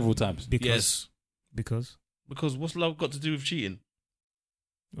 Several times. Yes. Because what's love got to do with cheating?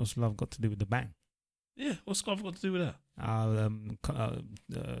 What's love got to do with the bang? Yeah, what's love got to do with that? I don't.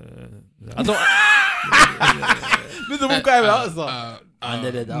 Mr. Wolf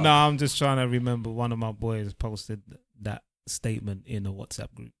guy, no, I'm just trying to remember. One of my boys posted that statement in a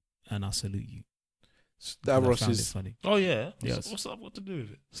WhatsApp group, and I salute you. Stavros it is funny. Oh yeah. Yes. What's love got to do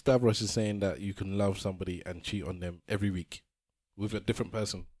with it? Stavros is saying that you can love somebody and cheat on them every week with a different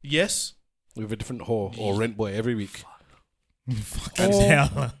person. Yes. with a different whore or rent boy every week, Fucking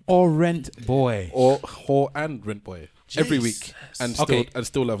hell. Or rent boy. or whore and rent boy every week, and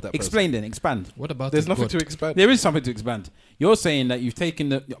still love that person. Explain then. Expand. What about There's the nothing good? to expand. There is something to expand. You're saying that you've taken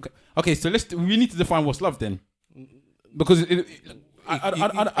the. Okay, so we need to define what's love then, because I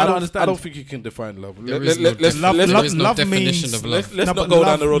don't understand. I don't think you can define love. There is no definition means- of love. Let's No, not but go love-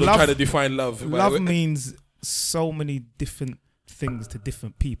 down the road of love- trying to define love. Love means so many different things to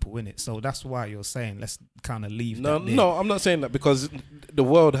different people, innit? So that's why you're saying let's kind of leave that there. No, I'm not saying that, because the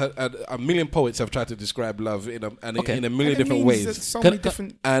world had a million poets have tried to describe love in a million And it different means ways. there's so Can- many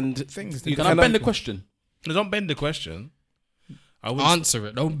different And things. you Can I cannot- bend the question? No, don't bend the question. I would Answer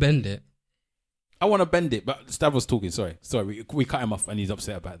it. Don't bend it. I want to bend it, but Stav was talking. Sorry, we cut him off, and he's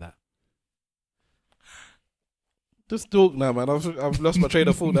upset about that. Just talk now, man. I've lost my train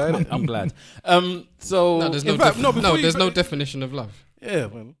of thought now, innit? I'm glad. So No, there's in fact, no, before you- there's no definition of love. Yeah,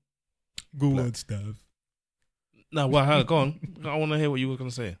 man. Go on, stuff. No, well, go on. I want to hear what you were going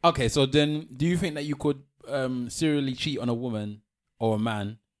to say. okay, so then, do you think that you could serially cheat on a woman or a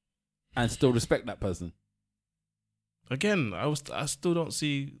man and still respect that person? Again, I still don't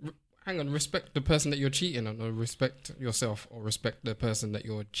see. Hang on. Respect the person that you're cheating on, or respect yourself, or respect the person that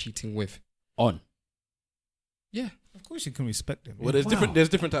you're cheating with. On. Yeah. Of course, you can respect them. Well, there's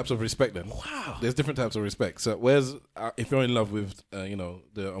different types of respect then. Wow. There's different types of respect. So whereas if you're in love with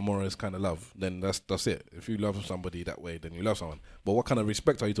the amorous kind of love, then that's it. If you love somebody that way, then you love someone. But what kind of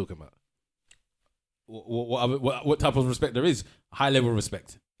respect are you talking about? What type of respect there is? High level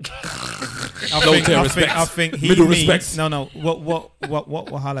respect. I think he Middle means, respect. No. What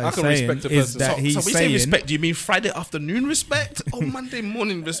Wahala I is can saying respect a is person. that So he's when you say saying respect, do you mean Friday afternoon respect or Monday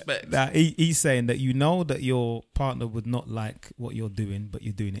morning respect? that he's saying that you know that your partner would not like what you're doing, but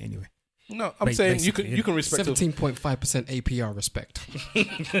you're doing it anyway. No, I'm saying you can respect 17.5% APR respect.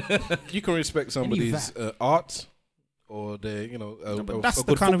 you can respect somebody's art or their But that's a the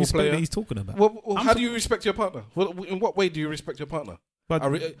good kind football of respect player. that he's talking about. Well, how do you respect your partner? In what way do you respect your partner? But I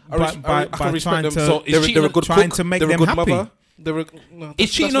can respect trying them. to, So is they're a good trying cook, to make they're a them good happy. mother.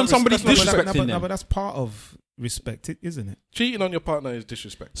 Is cheating on somebody disrespecting them? but that's part of respect, isn't it? Cheating on your partner is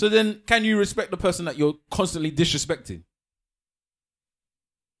disrespect. So then, can you respect the person that you're constantly disrespecting?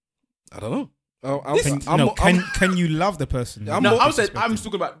 I don't know. Can you love the person? I'm No, more I'm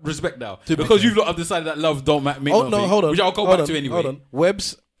talking about respect now. To be Because fair. you've lot have decided that love don't make Oh no, hold on. Which I'll go hold back on, to anyway. Hold on,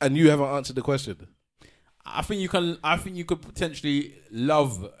 Webbs, and you haven't answered the question. I think you could potentially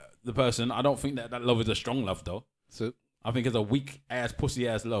love the person. I don't think that love is a strong love though. So I think it's a weak ass pussy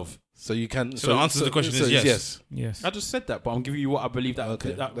ass love. you can. So the answer to the question is yes. Yes. I just said that, but I'm giving you what I believe that.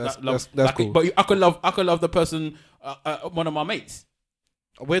 Okay, that that's love. cool. But I could love the person. One of my mates.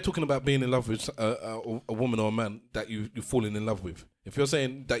 We're talking about being in love with a woman or a man that you're falling in love with. If you're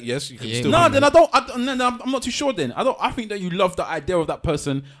saying that yes, you can still. No, be then I'm not too sure. Then I think that you love the idea of that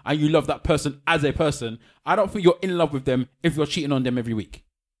person and you love that person as a person. I don't think you're in love with them if you're cheating on them every week.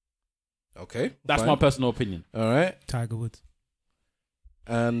 Okay, That's fine. my personal opinion. All right, Tiger Woods.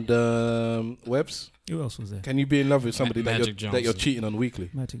 and Webbs, Who else was there? can you be in love with somebody that Magic you're Johnson. cheating on weekly?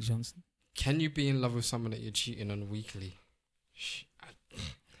 Magic Johnson. Can you be in love with someone that you're cheating on weekly?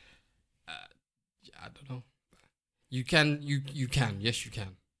 I don't know. You can. Yes, you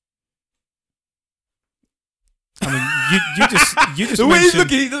can. I mean, you just The way he's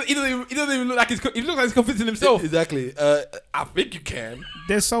mentioned looking, he doesn't even look like he looks like he's convincing himself. Exactly. I think you can.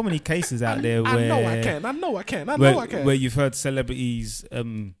 there's so many cases out there I where know I can. where you've heard celebrities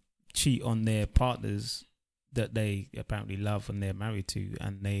cheat on their partners that they apparently love and they're married to,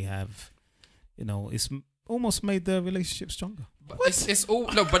 and they have, it's almost made their relationship stronger. But it's all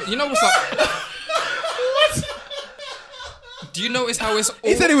no. But you know what's up? What? Do you notice how it's?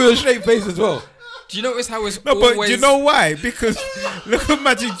 He said it with a straight face as well. Do you notice how it's No, always? but you know why? Because look at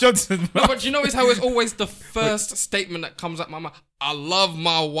Magic Johnson. No, but you notice how it's always the first statement that comes out my mouth. I love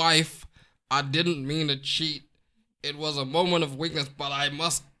my wife. I didn't mean to cheat. It was a moment of weakness, but I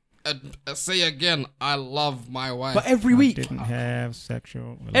must say again, I love my wife. But every week, Didn't have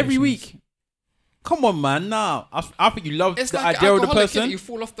sexual relations. every week. Come on, man. Nah, I think you love it's the like idea of the alcoholic person. You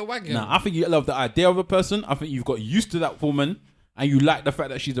fall off the wagon. Nah, I think you love the idea of a person. I think you've got used to that woman, and you like the fact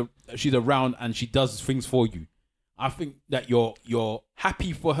that she's around and she does things for you. I think that you're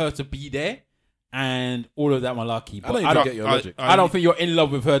happy for her to be there, and all of that malarkey. But I don't get your logic. I don't think you're in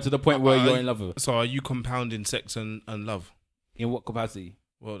love with her to the point where you're in love with her. So are you compounding sex and love? In what capacity?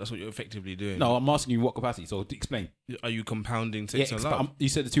 Well, that's what you're effectively doing. No, I'm asking you what capacity. So to explain. Are you compounding sex and love? You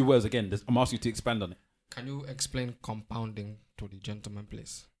said the two words again. I'm asking you to expand on it. Can you explain compounding to the gentleman,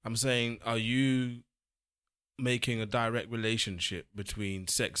 please? I'm saying, are you making a direct relationship between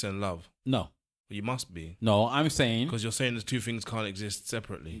sex and love? No. You must be. No, I'm saying Because you're saying the two things can't exist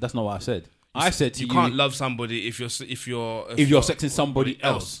separately. that's not what I said. I said to you you, can't love somebody if you're sexing somebody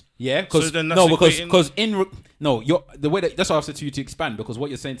else. Yeah, So because then that's no, equating- you're the way that's what I've said to you to expand. Because what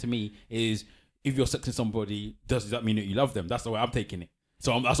you're saying to me is, if you're sexing somebody, does that mean that you love them? That's the way I'm taking it.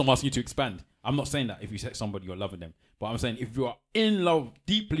 So that's what I'm asking you to expand. I'm not saying that if you sex somebody, you're loving them, but I'm saying if you're in love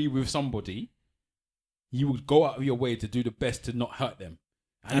deeply with somebody, you would go out of your way to do the best to not hurt them.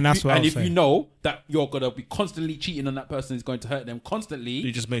 And that's what I'm if saying. you know that you're gonna be constantly cheating on that person, is going to hurt them constantly.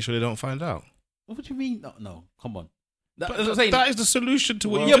 You just make sure they don't find out. What do you mean? No, come on. But That's what I'm saying. that is the solution to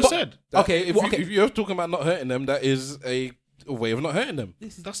what Well, you yeah, just but- said. Okay, If you're talking about not hurting them, that is a way of not hurting them.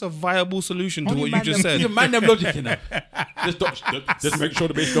 That's a viable solution to Only what you man just them, said. Man them logic in just make sure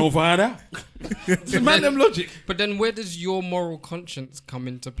the bitch don't find out. Just man them logic. But then where does your moral conscience come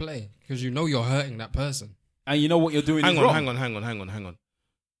into play? Because you know you're hurting that person. And you know what you're doing Hang is on, wrong. hang on.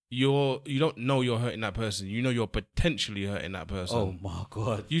 You don't know you're hurting that person. You know you're potentially hurting that person. Oh my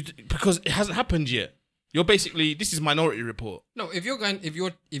god. Because it hasn't happened yet. You're basically, this is Minority Report. No, if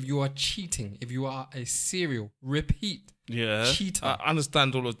you are cheating, if you are a serial repeat Yeah. cheater, I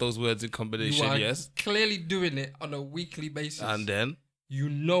understand all of those words in you combination, are yes. clearly doing it on a weekly basis. And then, you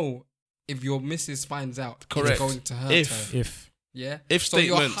know if your missus finds out, Correct. it's going to hurt If- her. If Yeah. if So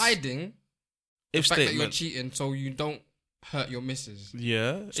you're statements, hiding if the fact that you're statements, cheating, so you don't hurt your missus.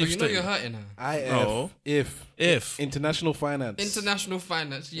 yeah. So if you know you're statement- hurting her. No. If International finance. International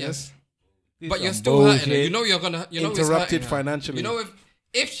finance, yes. This But you're some still hurting her. bullshit. You know you're gonna. You know it's Interrupted hurting her. financially. You know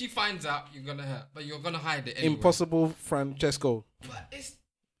if she finds out, you're gonna hurt, but you're gonna hide it anyway. Impossible Francesco. But it's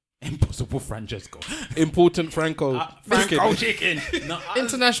Impossible Francesco. Important Franco. Franco chicken. No,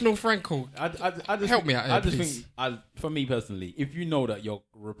 International Franco. I just Help me out here, I just please. think, for me personally, if you know that you're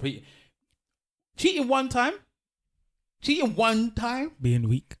cheating one time, being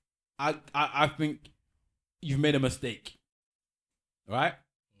weak, I think you've made a mistake, right?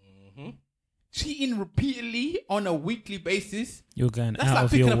 Cheating repeatedly on a weekly basis. you're going That's out like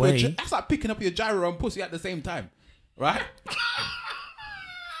of picking your up way. that's like picking up your gyro and pussy at the same time, right?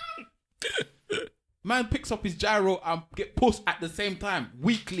 Man picks up his gyro and get puss at the same time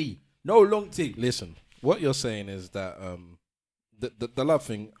weekly. No long thing. Listen, what you're saying is that the love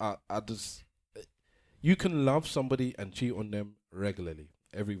thing, I just, you can love somebody and cheat on them regularly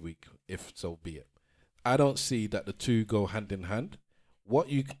every week, if so be it. I don't see that the two go hand in hand. What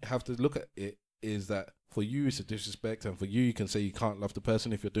you have to look at it is that for you it's a disrespect, and for you can say you can't love the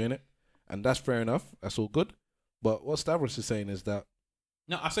person if you're doing it, and that's fair enough. That's all good. But what Stavros is saying is that,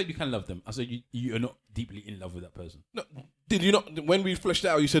 No, I said you can love them. I said you're not deeply in love with that person. no, did you not? When we fleshed it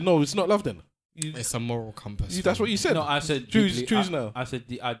out, you said no, it's not love. Then It's a moral compass. that's what you said. No, I said choose deeply- now. I said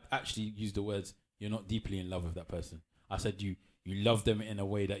I actually used the words you're not deeply in love with that person. I said you love them in a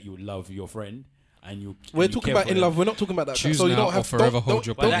way that you would love your friend, and you. We're and you talking care about for in them. love. We're not talking about that. Choose so you now don't have or forever don't- hold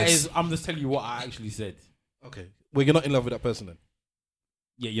your But that Yes. is, I'm just telling you what I actually said. Okay. Well, you're not in love with that person then.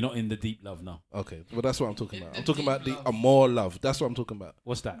 Yeah, you're not in the deep love now. Okay. Well, that's what I'm talking about. The I'm talking deep about the love. a more love. That's what I'm talking about.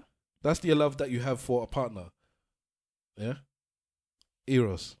 What's that? That's the love that you have for a partner. Yeah.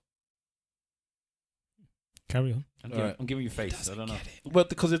 Eros. Carry on. I'm giving you face. I don't know. But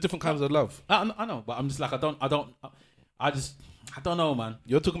because there's different kinds of love. I know, but I'm just like I don't know, man.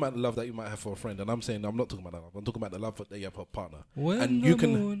 You're talking about the love that you might have for a friend, and I'm saying I'm not talking about that love. I'm talking about the love that you have for a partner. When And the you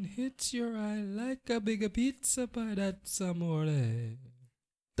can- moon hits your eye like a bigger pizza pie, that's amore.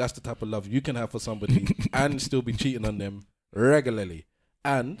 That's the type of love you can have for somebody and still be cheating on them regularly.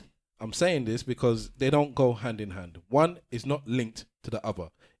 And I'm saying this because they don't go hand in hand. One is not linked to the other.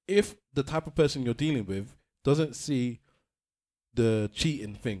 If the type of person you're dealing with doesn't see the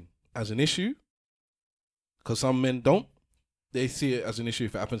cheating thing as an issue, because some men don't, they see it as an issue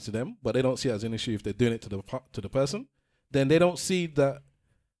if it happens to them, but they don't see it as an issue if they're doing it to the person, then they don't see that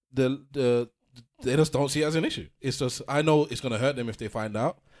they just don't see it as an issue. It's just, I know it's going to hurt them if they find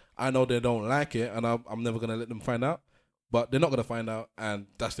out. I know they don't like it, and I'm never going to let them find out. But they're not going to find out, and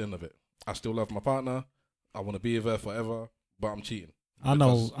that's the end of it. I still love my partner. I want to be with her forever, but I'm cheating. I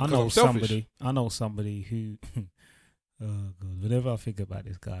know Because I'm selfish. somebody who, oh God, whenever I think about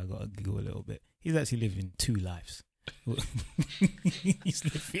this guy, I got to giggle a little bit. He's actually living two lives. He's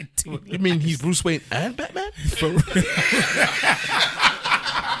living two lives. You mean he's Bruce Wayne and Batman?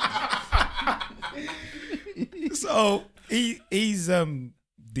 So he's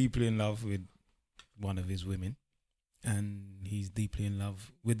deeply in love with one of his women, and he's deeply in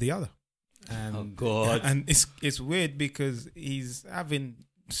love with the other. And, Oh, God. And it's weird because he's having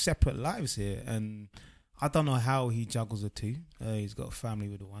separate lives here, and I don't know how he juggles the two. He's got a family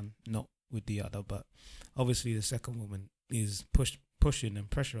with the one, not with the other, but obviously the second woman is pushing and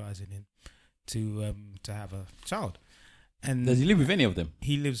pressurizing him to have a child. And Does he live with any of them?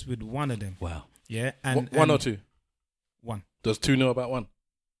 he lives with one of them. Wow. Yeah, and one and or two? one. Does two know about one?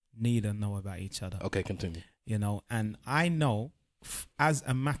 Neither know about each other. Okay, continue. You know, and I know, as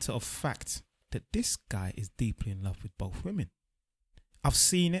a matter of fact, that this guy is deeply in love with both women. I've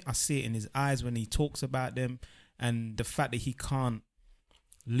seen it. I see it in his eyes when he talks about them, and the fact that he can't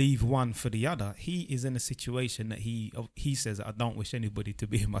leave one for the other. He is in a situation that he says, I don't wish anybody to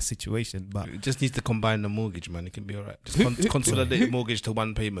be in my situation, but It just needs to combine the mortgage, man. It can be all right. Just consolidate the mortgage to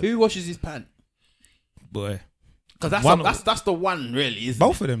one payment. Who washes his pants? boy, Because One- that's the one, really. Isn't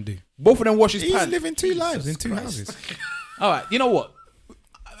both of them do. Both of them wash his He's pants. living two lives in two houses. All right, you know what?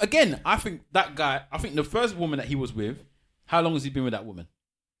 Again, I think that guy. I think the first woman that he was with. How long has he been with that woman?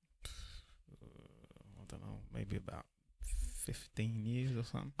 I don't know, maybe about 15 years or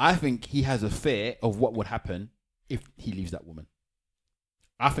something. I think he has a fear of what would happen if he leaves that woman.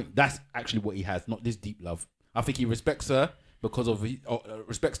 I think that's actually what he has, not this deep love. I think he respects her because of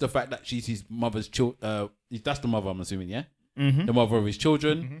respects the fact that she's his mother's child. That's the mother, I'm assuming, yeah, the mother of his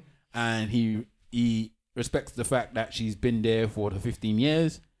children, and he respects the fact that she's been there for the 15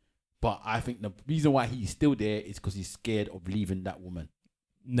 years. But I think the reason why he's still there is because he's scared of leaving that woman.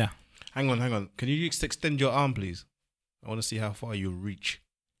 Nah. Hang on. Can you extend your arm, please? I want to see how far you reach.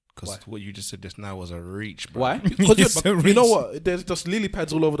 Because what you just said just now was a reach, bro. Why? Because you know what? There's just lily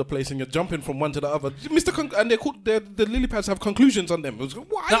pads all over the place, and you're jumping from one to the other. And they're called the lily pads have conclusions on them.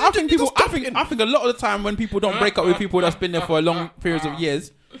 Why? Now, I think a lot of the time when people don't break up with people that's been there for a long periods of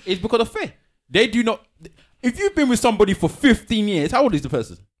years, it's because of fear. They do not. If you've been with somebody for 15 years, how old is the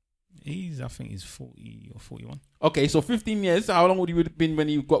person? I think he's 40 or 41. Okay, so 15 years. How long would you have been when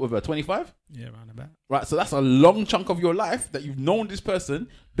you got with her? 25? Yeah, around about. Right, so that's a long chunk of your life that you've known this person,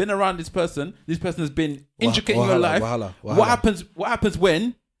 been around this person. This person has been intricate in your life. What happens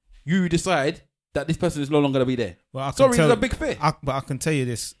when you decide that this person is no longer going to be there? Well, Sorry, it's a big fear. But I can tell you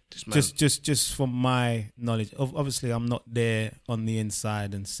this, just from my knowledge. Obviously, I'm not there on the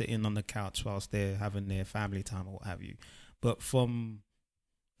inside and sitting on the couch whilst they're having their family time or what have you. But from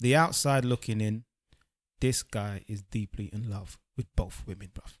the outside looking in, this guy is deeply in love with both women,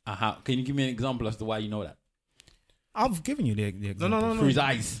 bruv. Can you give me an example as to why you know that? I've given you the example. No. Through his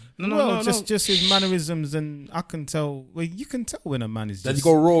eyes. No. Just his mannerisms, and I can tell. Well, you can tell when a man is. Does just,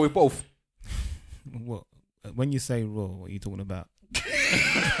 he go raw with both? What? When you say raw, what are you talking about?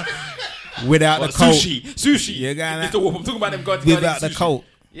 Without the coat. Sushi. You're gonna, I'm talking about them going without the coat.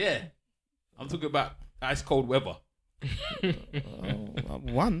 Yeah. I'm talking about ice cold weather.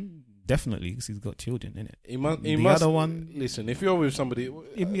 One, definitely, because he's got children in it. The other one, listen, if you're with somebody,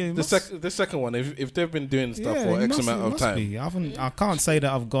 the second one, if they've been doing stuff for X amount of time. I can't say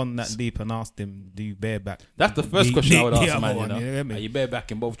that I've gone that deep and asked him, do you bareback? That's the first question I would ask a man, one, you know? Are you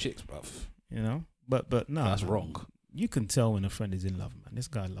barebacking both chicks, bruv? You know? But no. That's wrong. You can tell when a friend is in love, man. This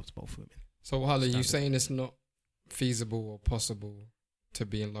guy loves both women. So, Hala, you saying it's not feasible or possible to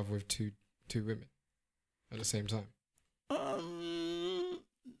be in love with two women at the same time?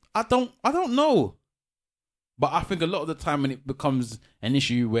 I don't know. But I think a lot of the time when it becomes an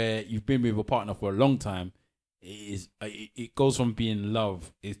issue where you've been with a partner for a long time, it goes from being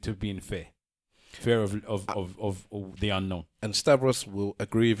love to being fear of the unknown. And Stavros will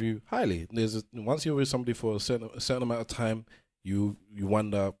agree with you highly. Once you're with somebody for a certain amount of time, you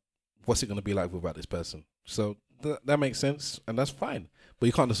wonder what's it going to be like without this person. So that makes sense, and that's fine. But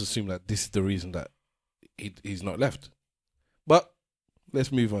you can't just assume that this is the reason that he's not left. But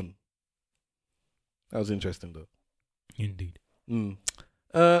let's move on. That was interesting, though. Indeed.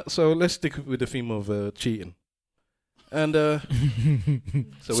 So let's stick with the theme of cheating. And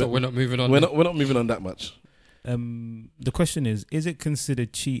so we're not moving on. We're not moving on that much. The question is it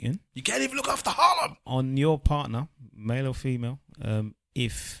considered cheating? You can't even look after Harlem on your partner, male or female,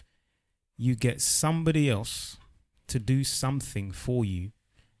 if you get somebody else to do something for you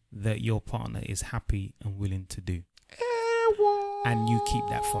that your partner is happy and willing to do, and you keep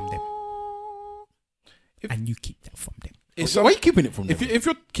that from them? Why are you keeping it from them? If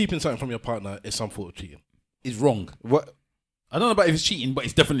you're keeping something from your partner, it's some form of cheating. It's wrong. What? I don't know about if it's cheating, but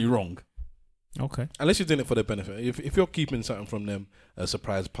it's definitely wrong. Okay. Unless you're doing it for their benefit. If you're keeping something from them, a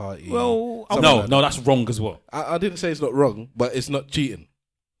surprise party. Well, no, that's wrong as well. I didn't say it's not wrong, but it's not cheating.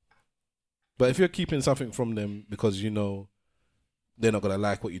 But if you're keeping something from them because you know they're not going to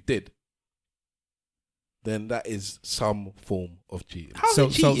like what you did, then that is some form of cheating.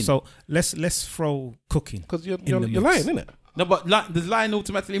 So let's throw cooking. Because you're lying, innit? No, but does lying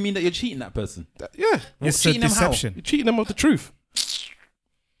automatically mean that you're cheating that person? Yeah. It's a deception. You're cheating them of the truth.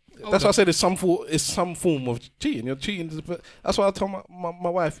 That's why I said it's some form of cheating. You're cheating. That's why I tell my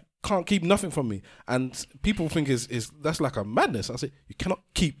wife, can't keep nothing from me. And people think is that's like a madness. I say, you cannot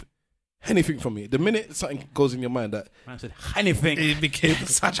keep anything from me. The minute something goes in your mind that I said anything, It became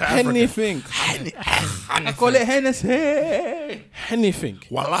such a anything, I call it Hennessy. anything.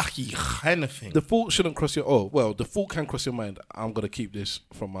 Wallahi, anything. The thought shouldn't cross your. The thought can cross your mind. I'm gonna keep this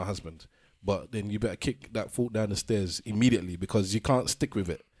from my husband, but then you better kick that thought down the stairs immediately because you can't stick with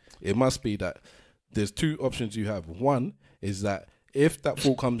it. It must be that there's two options you have. One is that if that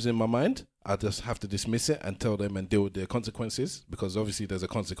thought comes in my mind, I just have to dismiss it and tell them and deal with the consequences because obviously there's a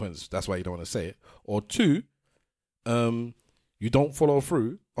consequence. That's why you don't want to say it. Or two, you don't follow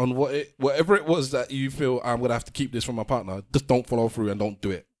through on whatever it was that you feel I'm gonna have to keep this from my partner. Just don't follow through and don't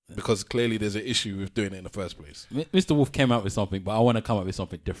do it because clearly there's an issue with doing it in the first place. Mr. Wolf came out with something, but I want to come up with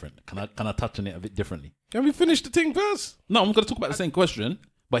something different. Can I touch on it a bit differently? Can we finish the thing first? No, I'm going to talk about the same question,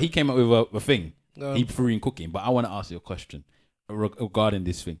 but he came up with a thing. No. He threw in cooking, but I want to ask you a question regarding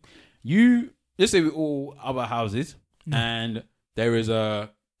this thing. Let's say we all other houses, and there is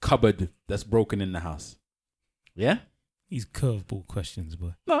a cupboard that's broken in the house. Yeah? These curveball questions,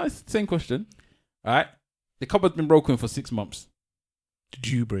 boy. No, it's the same question. All right. The cupboard's been broken for 6 months. Did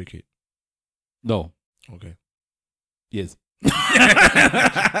you break it? No. Okay. Yes.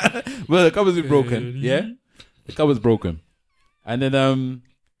 Well, the cupboard's been broken. Yeah? The cupboard's broken. And then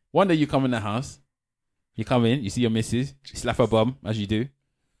one day you come in the house. You come in, you see your missus. You slap her bum, as you do.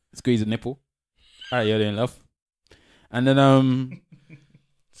 Squeeze a nipple. All right, you're in love. And then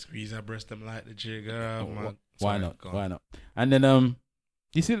Squeeze her breast them like the jigger. Man. why Sorry, not? go on. Why not? And then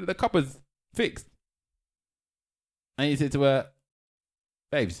you see that the cupboard's fixed. And you say to her,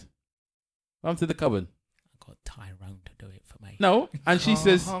 babes, come to the cupboard. I got Tyrone to do it for me. No. And she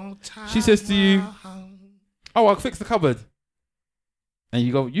says to you, oh, I'll fix the cupboard. And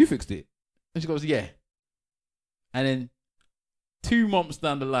you go, you fixed it. And she goes, yeah. And then 2 months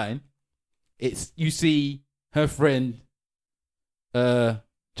down the line, you see her friend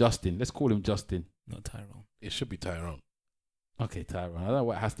Justin. Let's call him Justin. Not Tyrone. It should be Tyrone. Okay, Tyrone. I don't know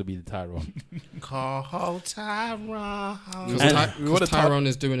what has to be the Tyrone. Call Tyrone. Because Tyrone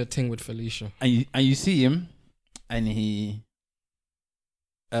is doing a thing with Felicia. And you see him, and he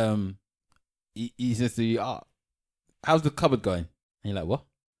says to you, how's the cupboard going? And you're like, what?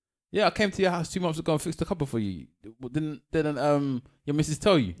 Yeah, I came to your house 2 months ago and fixed the cupboard for you. Didn't your missus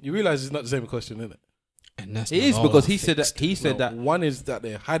tell you? You realise it's not the same question, isn't it? And that's It is because he said that. He said that. One is that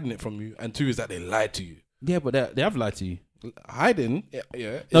they're hiding it from you, and two is that they lied to you. Yeah, but they have lied to you. Hiding,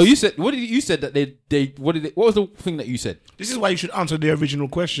 yeah. No, you said. You said that they. What was the thing that you said? This is why you should answer the original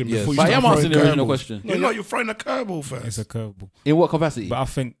question Yes. before you But I start am answering the throwing original curveballs. question. No, you're throwing a curveball first. It's a curveball. In what capacity? But I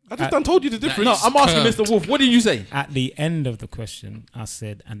think I just done told you the difference. No, I'm asking curved. Mr. Wolf. What did you say? at the end of the question, I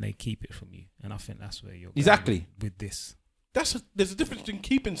said, and they keep it from you. And I think that's where you're going Exactly. with this. There's a difference between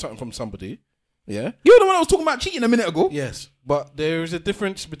keeping something from somebody. Yeah. You're the one that was talking about cheating a minute ago. Yes, but there is a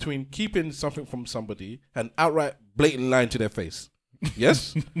difference between keeping something from somebody and outright blatantly lying to their face.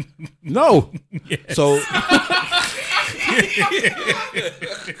 Yes. No. So.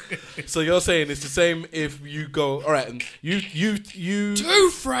 So you're saying it's the same if you go, all right, and you Do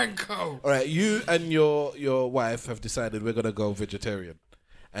Franco. all right, you and your wife have decided we're gonna go vegetarian,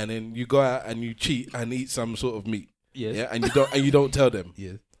 and then you go out and you cheat and eat some sort of meat. Yes. Yeah, and you don't tell them.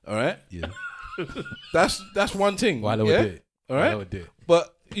 Yes. All right. Yeah. That's one thing. Why they yeah? would do it? All Why right. they would do it?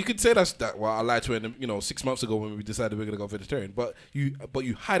 But you could say that's that. Well, I lied to her, 6 months ago when we decided we're gonna go vegetarian. But you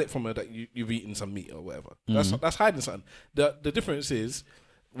hide it from her that you've eaten some meat or whatever. That's hiding something. The difference is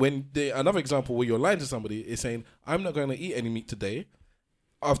when another example where you're lying to somebody is saying, I'm not gonna eat any meat today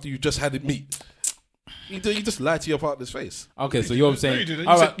after you just had meat. You just lied to your partner's face. Okay, so you're No, saying. you didn't.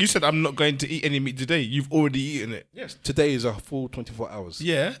 All right. You said I'm not going to eat any meat today. You've already eaten it. Yes. Today is a full 24 hours.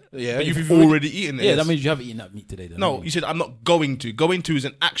 Yeah. Yeah. But you've already eaten it. Yeah, that means you haven't eaten that meat today. Then, No, haven't you said I'm not going to. Going to is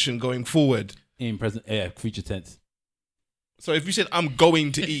an action going forward. in present, future tense. So if you said I'm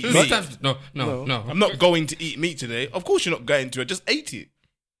going to eat Who's meat, that? No. I'm not going to eat meat today. Of course you're not going to. I just ate it.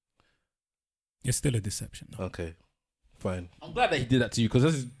 It's still a deception. Though. Okay. Fine. I'm glad that he did that to you because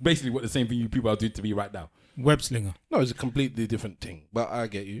this is basically what the same thing you people are doing to me right now. Web slinger. No, it's a completely different thing. But I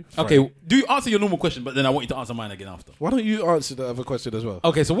get you. Fine. Okay, do you answer your normal question, but then I want you to answer mine again after. Why don't you answer the other question as well?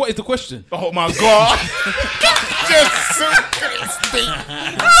 Okay, so what is the question? Oh my god!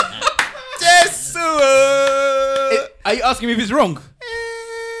 Are you asking me if it's wrong?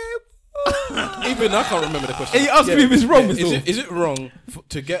 Even I can't remember the question. Are you asking me if it's wrong, Mr. Wolf? Is it wrong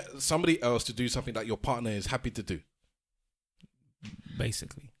to get somebody else to do something that your partner is happy to do?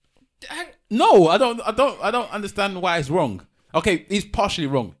 Basically. No, I don't understand why it's wrong. Okay, it's partially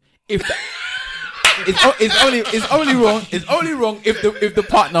wrong. it's only wrong if the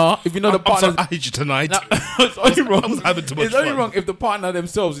partner, if you know the partner, I hate you tonight. it's only wrong. I was having too much It's only fun. wrong if the partner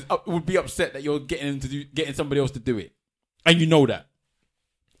themselves would be upset that you're getting somebody else to do it, and you know that.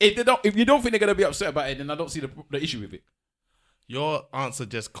 If you don't think they're gonna be upset about it, then I don't see the issue with it. Your answer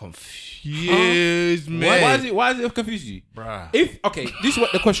just confused me. Why is it confuse you? Bruh. This is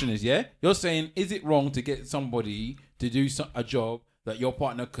what the question is, yeah? You're saying, is it wrong to get somebody to do a job that your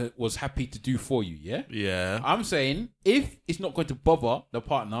partner was happy to do for you, yeah? Yeah. I'm saying, if it's not going to bother the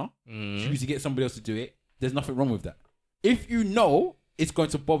partner, choose to get somebody else to do it, there's nothing wrong with that. If you know it's going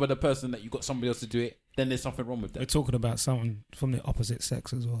to bother the person that you got somebody else to do it, then there's something wrong with that. We're talking about someone from the opposite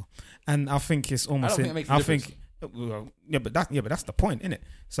sex as well. And I think it's almost... I don't think it makes a difference. But that's the point, isn't it?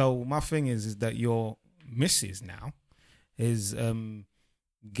 So my thing is that your missus now is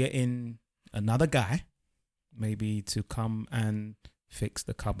getting another guy maybe to come and fix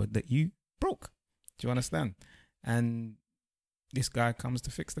the cupboard that you broke. Do you understand? And this guy comes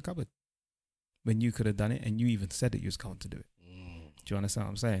to fix the cupboard when you could have done it, and you even said that you was going to do it. Do you understand what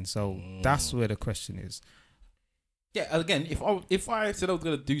I'm saying? So that's where the question is. Yeah, again, if I said I was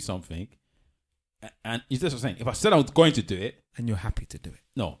going to do something, and is this what I'm saying? If I said I was going to do it, and you're happy to do it.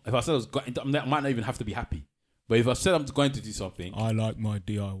 No, if I said I was going, I might not even have to be happy. But if I said I'm going to do something, I like my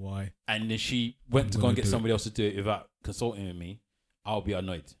DIY, and then she went to go and get somebody else to do it without consulting with me, I'll be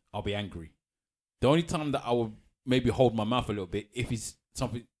annoyed. I'll be angry. The only time that I will maybe hold my mouth a little bit if it's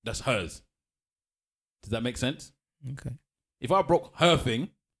something that's hers. Does that make sense? Okay. If I broke her thing,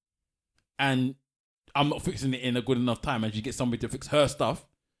 and I'm not fixing it in a good enough time, and she gets somebody to fix her stuff,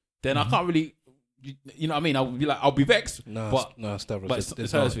 then I can't really. You know what I mean? I'll be vexed. Stavros,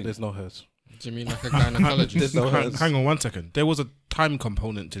 there's no hers. Do you mean like a gynecologist? There's no hers. Hang on 1 second. There was a time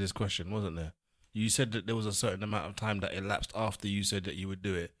component to this question, wasn't there? You said that there was a certain amount of time that elapsed after you said that you would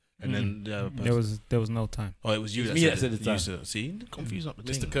do it, and then the other person. There was no time. Oh, it was you that said the time. See, confused up the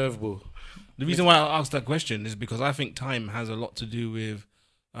Mr. thing. Curveball. The reason why I asked that question is because I think time has a lot to do with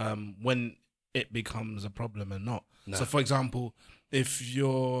when it becomes a problem and not. Nah. So, for example, if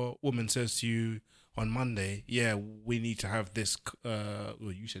your woman says to you on Monday, yeah, we need to have this, well,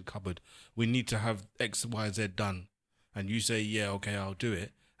 you said cupboard, we need to have X, Y, Z done. And you say, yeah, okay, I'll do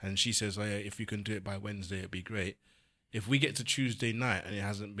it. And she says, oh, yeah, if you can do it by Wednesday, it'd be great. If we get to Tuesday night and it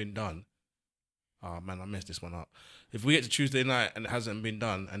hasn't been done, oh man, I messed this one up. If we get to Tuesday night and it hasn't been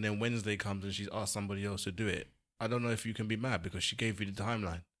done, and then Wednesday comes and she's asked somebody else to do it, I don't know if you can be mad because she gave you the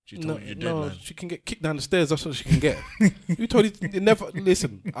timeline. She told you your deadline. No, she can get kicked down the stairs. That's what she can get. You told you never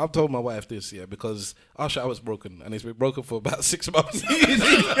listen. I've told my wife this, yeah, because our shower's broken and it's been broken for about 6 months.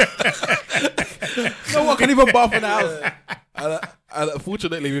 No one can even bath in the house. And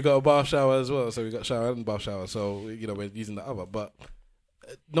fortunately, we got a bath shower as well, so we got shower and bath shower. So we're using the other, but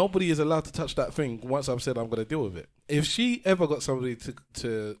nobody is allowed to touch that thing once I've said I'm going to deal with it. If she ever got somebody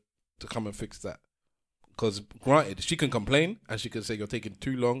to come and fix that. Because granted, she can complain and she can say, you're taking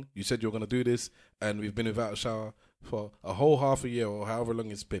too long. You said you're going to do this and we've been without a shower for a whole half a year or however long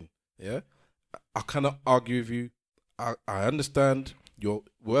it's been. Yeah. I cannot argue with you. I understand you're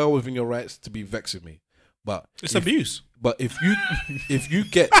well within your rights to be vexed with me. But it's abuse. But if you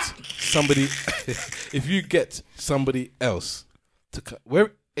get somebody, if you get somebody else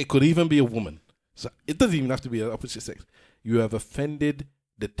where it could even be a woman. So it doesn't even have to be an opposite sex. You have offended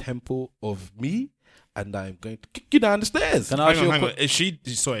the temple of me. And I'm going to kick you down the stairs. Hang on.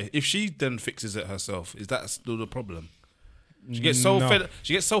 If she then fixes it herself, is that still the problem? She gets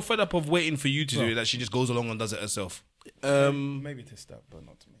so fed up of waiting for you to do it that she just goes along and does it herself. Maybe to start, but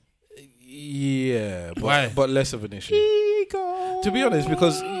not to me. Yeah, but less of an issue. To be honest,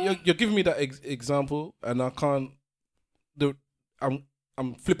 because you're giving me that example, and I can't.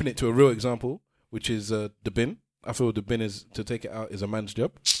 I'm flipping it to a real example, which is the bin. I feel the bin is to take it out is a man's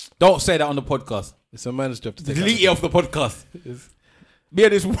job. Don't say that on the podcast. It's a man's job to take Delete it off the podcast. Me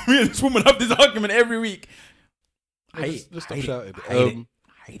and this woman have this argument every week. Just stop shouting. I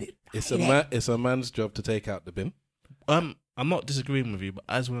hate it. It's a man's job to take out the bin. I'm not disagreeing with you, but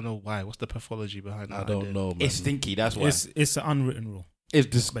I just want to know why. What's the pathology behind that? I don't know, man. It's stinky. That's why. It's an unwritten rule.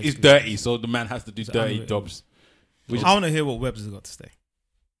 It's dirty, so the man has to do dirty jobs. I want to hear what Webb's got to say.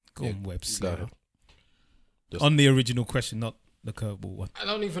 Go on, Webbs. On the original question, not the curveball one. I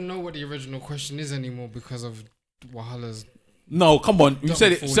don't even know what the original question is anymore because of Wahala's. No, come on. You've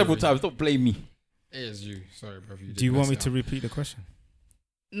said it several times. Don't blame me. It is you. Sorry, bro. Do you want me to repeat the question?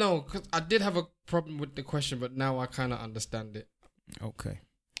 No, because I did have a problem with the question, but now I kind of understand it. Okay.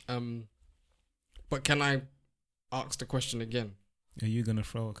 But can I ask the question again? Are you going to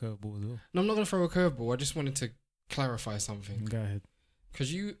throw a curveball as well? No, I'm not going to throw a curveball. I just wanted to clarify something. Go ahead.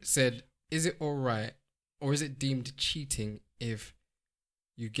 Because you said, is it all right or is it deemed cheating if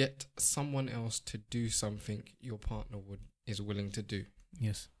you get someone else to do something your partner is willing to do?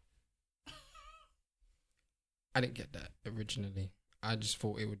 Yes. I didn't get that originally. I just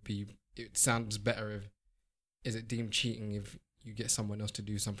thought it sounds better if, is it deemed cheating if you get someone else to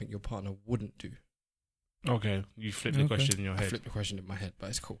do something your partner wouldn't do? Okay, you flipped the question in your I head. flipped the question in my head, but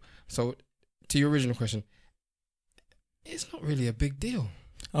it's cool. So, to your original question, it's not really a big deal.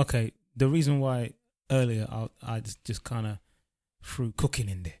 Okay, the reason why earlier I just kind of threw cooking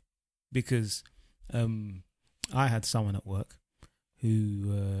in there because I had someone at work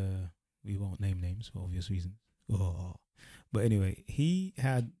who we won't name names for obvious reasons. Oh. But anyway, he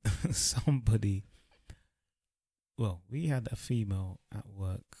had somebody. Well, we had a female at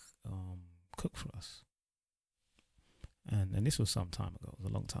work cook for us, and this was some time ago. It was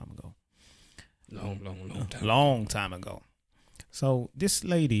a long time ago. Long time ago. So this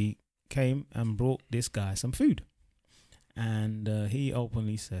lady came and brought this guy some food, and he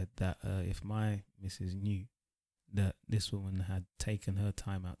openly said that if my missus knew that this woman had taken her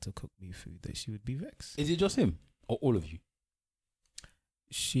time out to cook me food, that she would be vexed. Is it just him or all of you?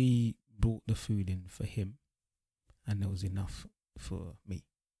 She brought the food in for him, and there was enough for me.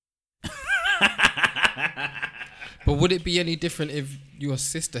 But would it be any different if your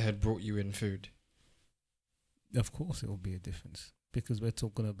sister had brought you in food? Of course, it will be a difference because we're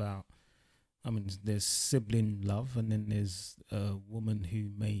talking about. I mean, there's sibling love, and then there's a woman who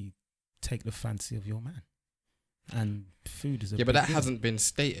may take the fancy of your man, and food is a but that deal. hasn't been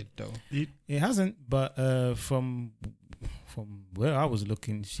stated though. It hasn't, but from where I was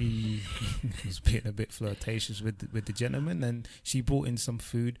looking, she was being a bit flirtatious with the gentleman, and she brought in some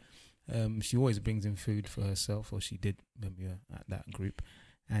food. She always brings in food for herself, or she did when we were at that group,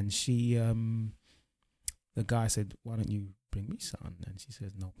 and she the guy said, "Why don't you bring me something?" And she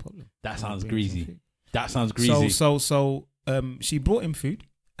says, "No problem." That sounds greasy. That sounds greasy. So she brought him food,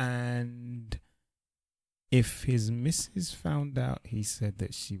 and if his missus found out, he said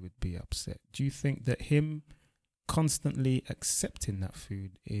that she would be upset. Do you think that him constantly accepting that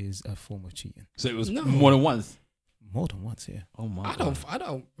food is a form of cheating? So it was more than once. More than once, yeah. Oh my God. I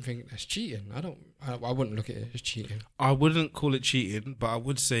don't think that's cheating. I wouldn't look at it as cheating. I wouldn't call it cheating, but I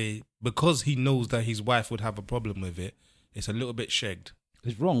would say because he knows that his wife would have a problem with it, it's a little bit shagged.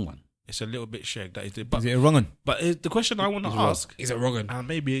 It's wrong one. It's a little bit shagged. That is the. Is it a wrong one? But the question I want to ask is it wrong? And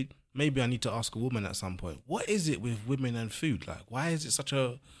maybe I need to ask a woman at some point. What is it with women and food? Like, why is it such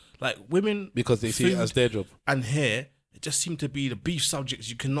a women? Because they see it as their job. And hair, it just seem to be the beef subjects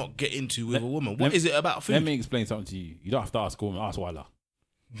you cannot get into with a woman. What is it about food? Let me explain something to you. You don't have to ask a woman. Ask Wala.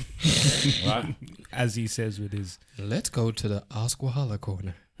 Right? As he says with his. Let's go to the Ask Wahala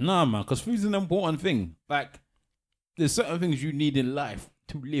corner. Nah, man, because food's an important thing. Like, there's certain things you need in life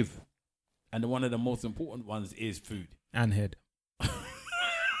to live, and one of the most important ones is food and head.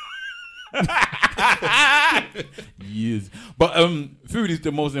 Yes, but food is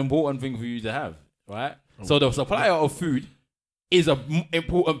the most important thing for you to have, right? So the supplier of food is an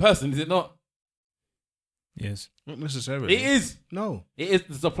important person, is it not? Yes. Not necessarily. It is. No. It is.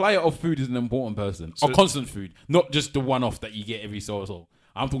 The supplier of food is an important person. So, or constant food, not just the one-off that you get every so.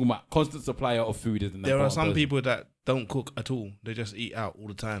 I'm talking about constant supplier of food is an important person. There are some people that don't cook at all. They just eat out all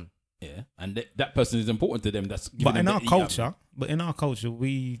the time. Yeah, and that person is important to them. But in our culture,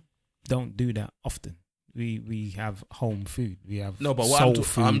 we don't do that often. We have home food. We have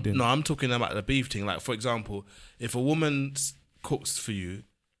I'm talking about the beef thing. Like, for example, if a woman cooks for you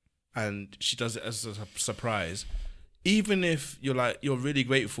and she does it as a surprise, even if you're really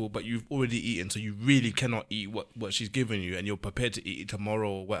grateful, but you've already eaten, so you really cannot eat what she's given you, and you're prepared to eat it tomorrow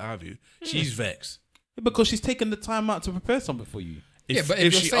or what have you, she's vexed because she's taken the time out to prepare something for you.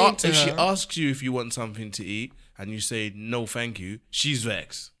 If she asks you if you want something to eat and you say no, thank you, she's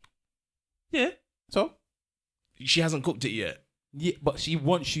vexed. Yeah, so she hasn't cooked it yet. Yeah, but she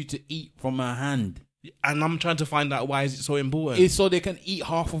wants you to eat from her hand. And I'm trying to find out why is it so important. It's so they can eat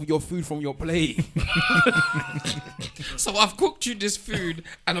half of your food from your plate. So I've cooked you this food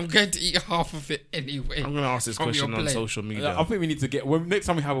and I'm going to eat half of it anyway. I'm going to ask this question on social media. I think we need to get next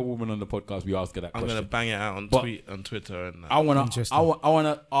time we have a woman on the podcast, we ask her that question. I'm going to bang it out on Twitter and I want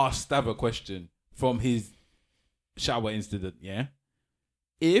to ask Stav a question from his shower incident. Yeah,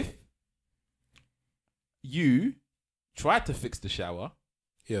 if you try to fix the shower,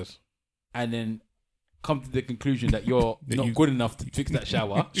 yes, and then come to the conclusion that you're not good enough to fix that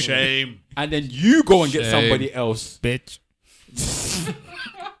shower. Shame. And then you go and get somebody else. Bitch.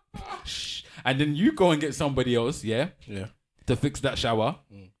 And then you go and get somebody else, yeah, to fix that shower.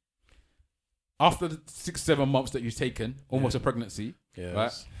 After the 6-7 months that you've taken, almost a pregnancy,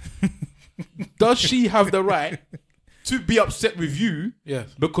 Yes. Right? Does she have the right to be upset with you Yes.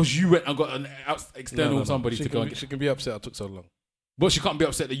 because you went and got an external No. somebody She to can go be, and she can be upset I took so long. But she can't be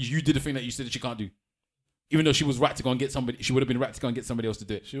upset that you did the thing that you said that she can't do. Even though she was right to go and get somebody, she would have been right to go and get somebody else to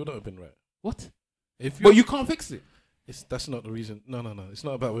do it. She would not have been right. What? If But you can't fix it. that's not the reason. No. It's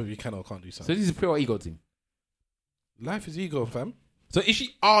not about whether you can or can't do So something. this is a pure ego thing. Life is ego, fam. So if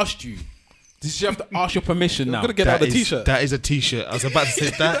she asked you, does she have to ask your permission I'm now? gonna get out the is- t-shirt. That is a t-shirt. I was about to say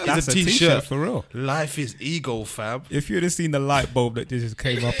that That's is a t-shirt. for real. Life is ego, fam. If you'd have seen the light bulb that just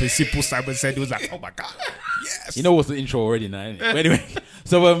came up and Simple Simon said, it was like, oh my God, yes. You know what's the intro already now, innit? But anyway,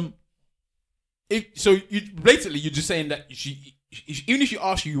 so you're just saying that even if she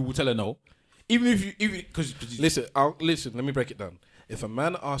asks you will tell her no. Even because Listen. Let me break it down. If a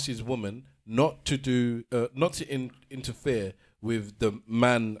man asks his woman not to interfere with the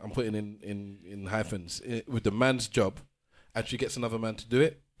man, I'm putting in hyphens, with the man's job, and she gets another man to do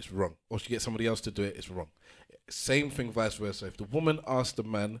it, it's wrong. Or she gets somebody else to do it, it's wrong. Same thing, vice versa. If the woman asks the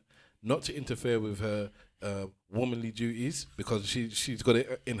man not to interfere with her womanly duties because she's got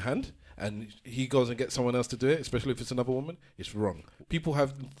it in hand, and he goes and gets someone else to do it, especially if it's another woman, it's wrong. People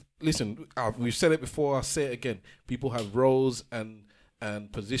have, listen, we've said it before, I'll say it again. People have roles and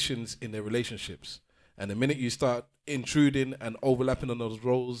positions in their relationships. And the minute you start intruding and overlapping on those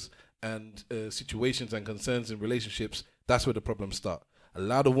roles and situations and concerns in relationships, that's where the problems start.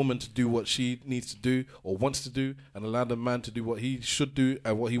 Allow the woman to do what she needs to do or wants to do, and allow the man to do what he should do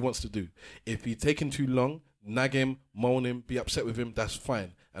and what he wants to do. If he's taking too long, nag him, moan him, be upset with him, that's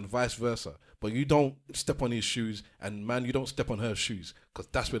fine, and vice versa. But you don't step on his shoes, and man, you don't step on her shoes, because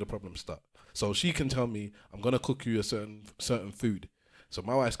that's where the problems start. So she can tell me, I'm going to cook you a certain food. So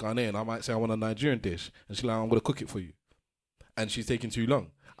my wife's Ghanaian, I might say I want a Nigerian dish, and she's like, I'm going to cook it for you. And she's taking too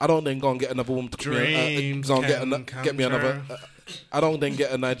long. I don't then go and get another woman to cook me, get me another. I don't then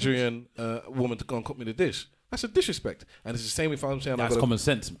get a Nigerian woman to go and cook me the dish. That's a disrespect. And it's the same if I'm saying that's common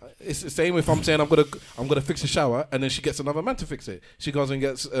sense. It's the same if I'm saying I'm gonna fix a shower and then she gets another man to fix it. She goes and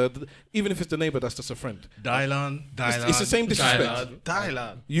gets even if it's the neighbor that's just a friend. Dylan. It's the same disrespect.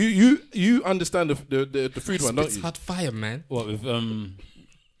 Dylan. You understand the food one, don't It's you? hot fire, man. What with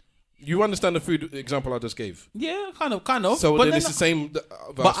You understand the food example I just gave. Yeah, kind of. So but then it's the same.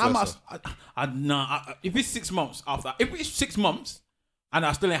 But if it's 6 months after, if it's 6 months and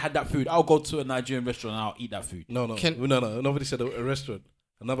I still ain't had that food, I'll go to a Nigerian restaurant and I'll eat that food. No. Nobody said a restaurant.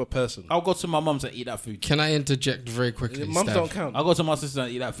 Another person. I'll go to my mum's and eat that food. Can I interject very quickly? Mums Steph? don't count. I'll go to my sister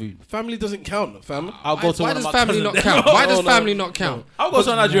and eat that food. Family doesn't count, fam. I'll go to Why one of does my family cousins. not count? Why does family not count? I'll go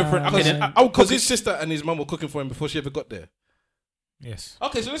to a Nigerian friend. Okay, then I'll Because cook his sister and his mum were cooking for him before she ever got there. Yes.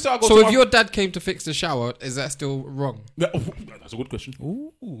 Okay, so let's say I'll go So to if my... your dad came to fix the shower, is that still wrong? That's a good question.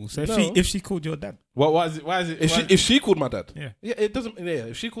 Ooh, so No. if she called your dad, Why is it? If she called my dad, yeah, it doesn't. Yeah,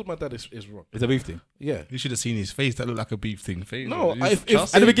 if she called my dad, it's wrong. It's a beef thing. Yeah. You should have seen his face. That looked like a beef thing. Face. No, He's if-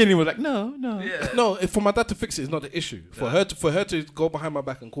 just- At the beginning, he was like, no. No, for my dad to fix it is not the issue. For her to go behind my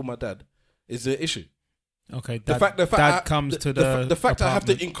back and call my dad is the issue. okay. The Dad, fact dad comes to the fact I have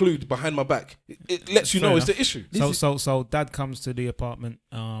to apartment. include behind my back, it lets you Fair know it's enough. the issue. So dad comes to the apartment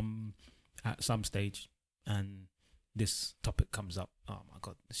at some stage, and this topic comes up. Oh my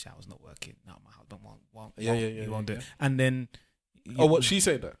God, the shower's not working. No, my husband won't. Yeah, You won't do yeah. it. And then, Oh, what she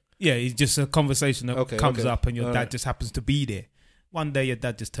said that? Yeah, it's just a conversation that Okay, comes okay. up, and your All dad right. just happens to be there. One day, your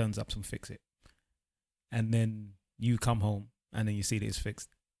dad just turns up and fix it, and then you come home, and then you see that it's fixed.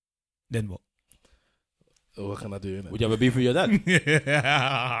 Then what? What can I do? Innit? Would you have a beef with your dad?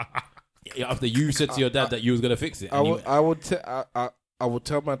 Yeah. Yeah, after you said to your dad that you was gonna fix it. I would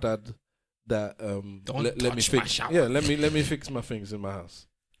tell my dad that Don't let me touch my fix. shower. Yeah, let me fix my things in my house.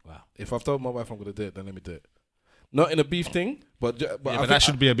 Wow. If I've told my wife I'm gonna do it, then let me do it. Not in a beef thing, but Yeah, I but think- that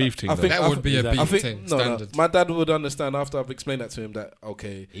should be a beef thing. I though. think- That would be a I beef I think thing. no, Standard. my dad would understand after I've explained that to him that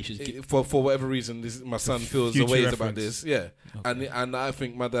okay, He should keep- for whatever reason my son feels the future ways about reference. this. Yeah, Okay. and I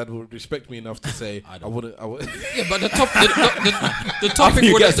think my dad would respect me enough to say I I don't. wouldn't. Yeah, but the topic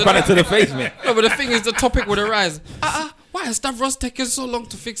You would get spanner to the face, man. No, but the thing is, the topic would arise. Why has Stavros taken so long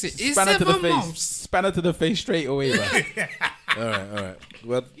to fix it? It's Spanner to the 7 face. months. Spanner to the face straight away, man. all right.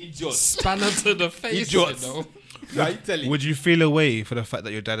 Well, Idiot. Spanner to the face. Idiots. You know? I tell you. Would you feel away for the fact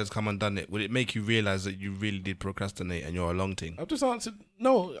that your dad has come and done it? Would it make you realize that you really did procrastinate and you're a long thing? I've just answered.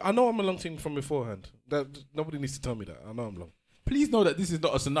 No, I know I'm a long thing from beforehand. That nobody needs to tell me that. I know I'm long. Please know that this is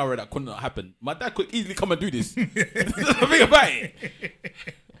not a scenario that could not happen. My dad could easily come and do this. Think about it.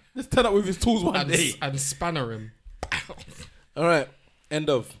 Just turn up with his tools one day. And spanner him. All right, end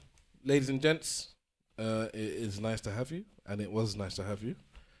of. Ladies and gents, it is nice to have you, and it was nice to have you,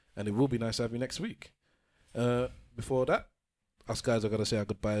 and it will be nice to have you next week. Before that, us guys are going to say our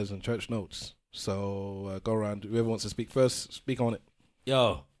goodbyes and church notes. So go around. Whoever wants to speak first, speak on it.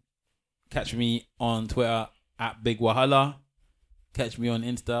 Yo, catch me on Twitter at Big Wahala. Catch me on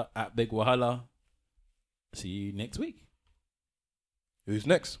Insta at Big Wahala. See you next week. Who's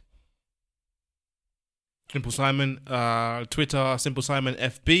next? Simple Simon, Twitter, Simple Simon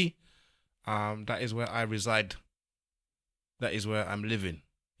FB. That is where I reside. That is where I'm living.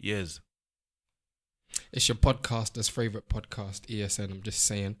 Yes. It's your podcaster's favourite podcast, ESN. I'm just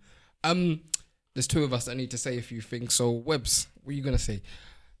saying. There's two of us that need to say a few things. So, Webs, what are you going to say?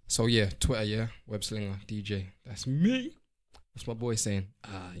 So, yeah, Twitter, yeah. Web Slinger, DJ. That's me. What's my boy saying?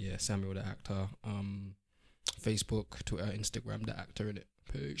 Yeah, Samuel the actor. Facebook, Twitter, Instagram, the actor, innit?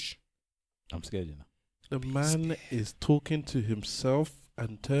 Push. I'm scared, you know. The man is talking to himself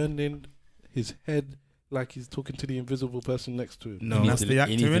and turning his head like he's talking to the invisible person next to him. No, that's the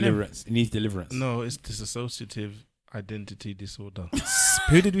actor, he needs innit? deliverance. He needs deliverance. No, it's dissociative identity disorder.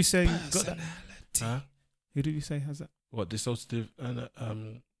 Who did we say got that? Huh? Who did we say has that? What, dissociative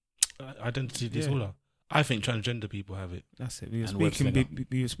identity disorder? I think transgender people have it. That's it. We were And Web speaking. Slinger.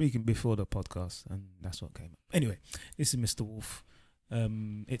 We were speaking before the podcast, and that's what came up. Anyway, this is Mr. Wolf.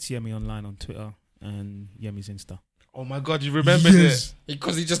 It's Yemi online on Twitter and Yemi's Insta. Oh my God, you remembered it?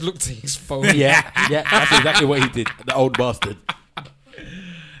 Because he just looked at his phone. yeah, that's exactly what he did. The old bastard.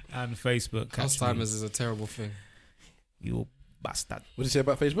 And Facebook. Catch me. Alzheimer's is a terrible thing. You bastard. What did you say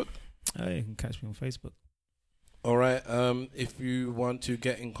about Facebook? You can catch me on Facebook. All right. If you want to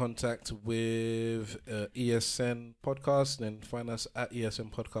get in contact with ESN Podcast, then find us at ESN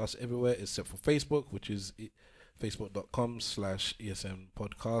Podcast everywhere except for Facebook, which is facebook.com/ESN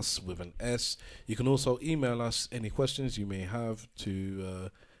Podcasts with an S. You can also email us any questions you may have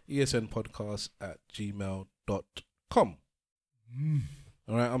to esnpodcast@gmail.com.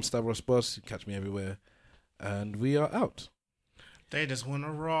 All right. I'm Stavros Boss. You catch me everywhere. And we are out. They just want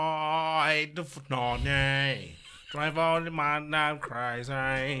to ride the phenomenon. Drive all the man down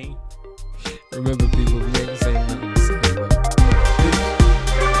crazy. Remember, people, we ain't saying nothing. Say it, bro. Okay,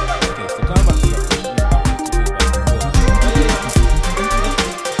 so going back to your question about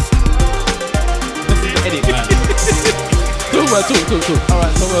edit, man. Talk. All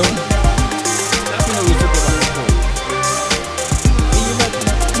right, so that's what we were talking about before. Can you imagine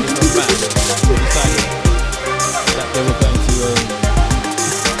if a band decided that they were going to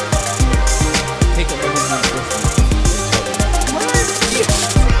take up everyone's wrestling?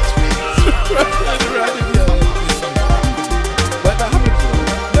 But that happened to him.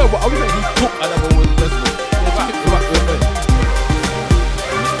 No, but I was like, he took another woman's wrestling.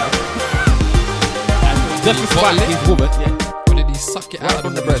 And just to spite his woman, Or did he suck it right out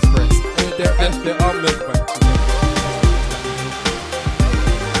from of the breast. Their arm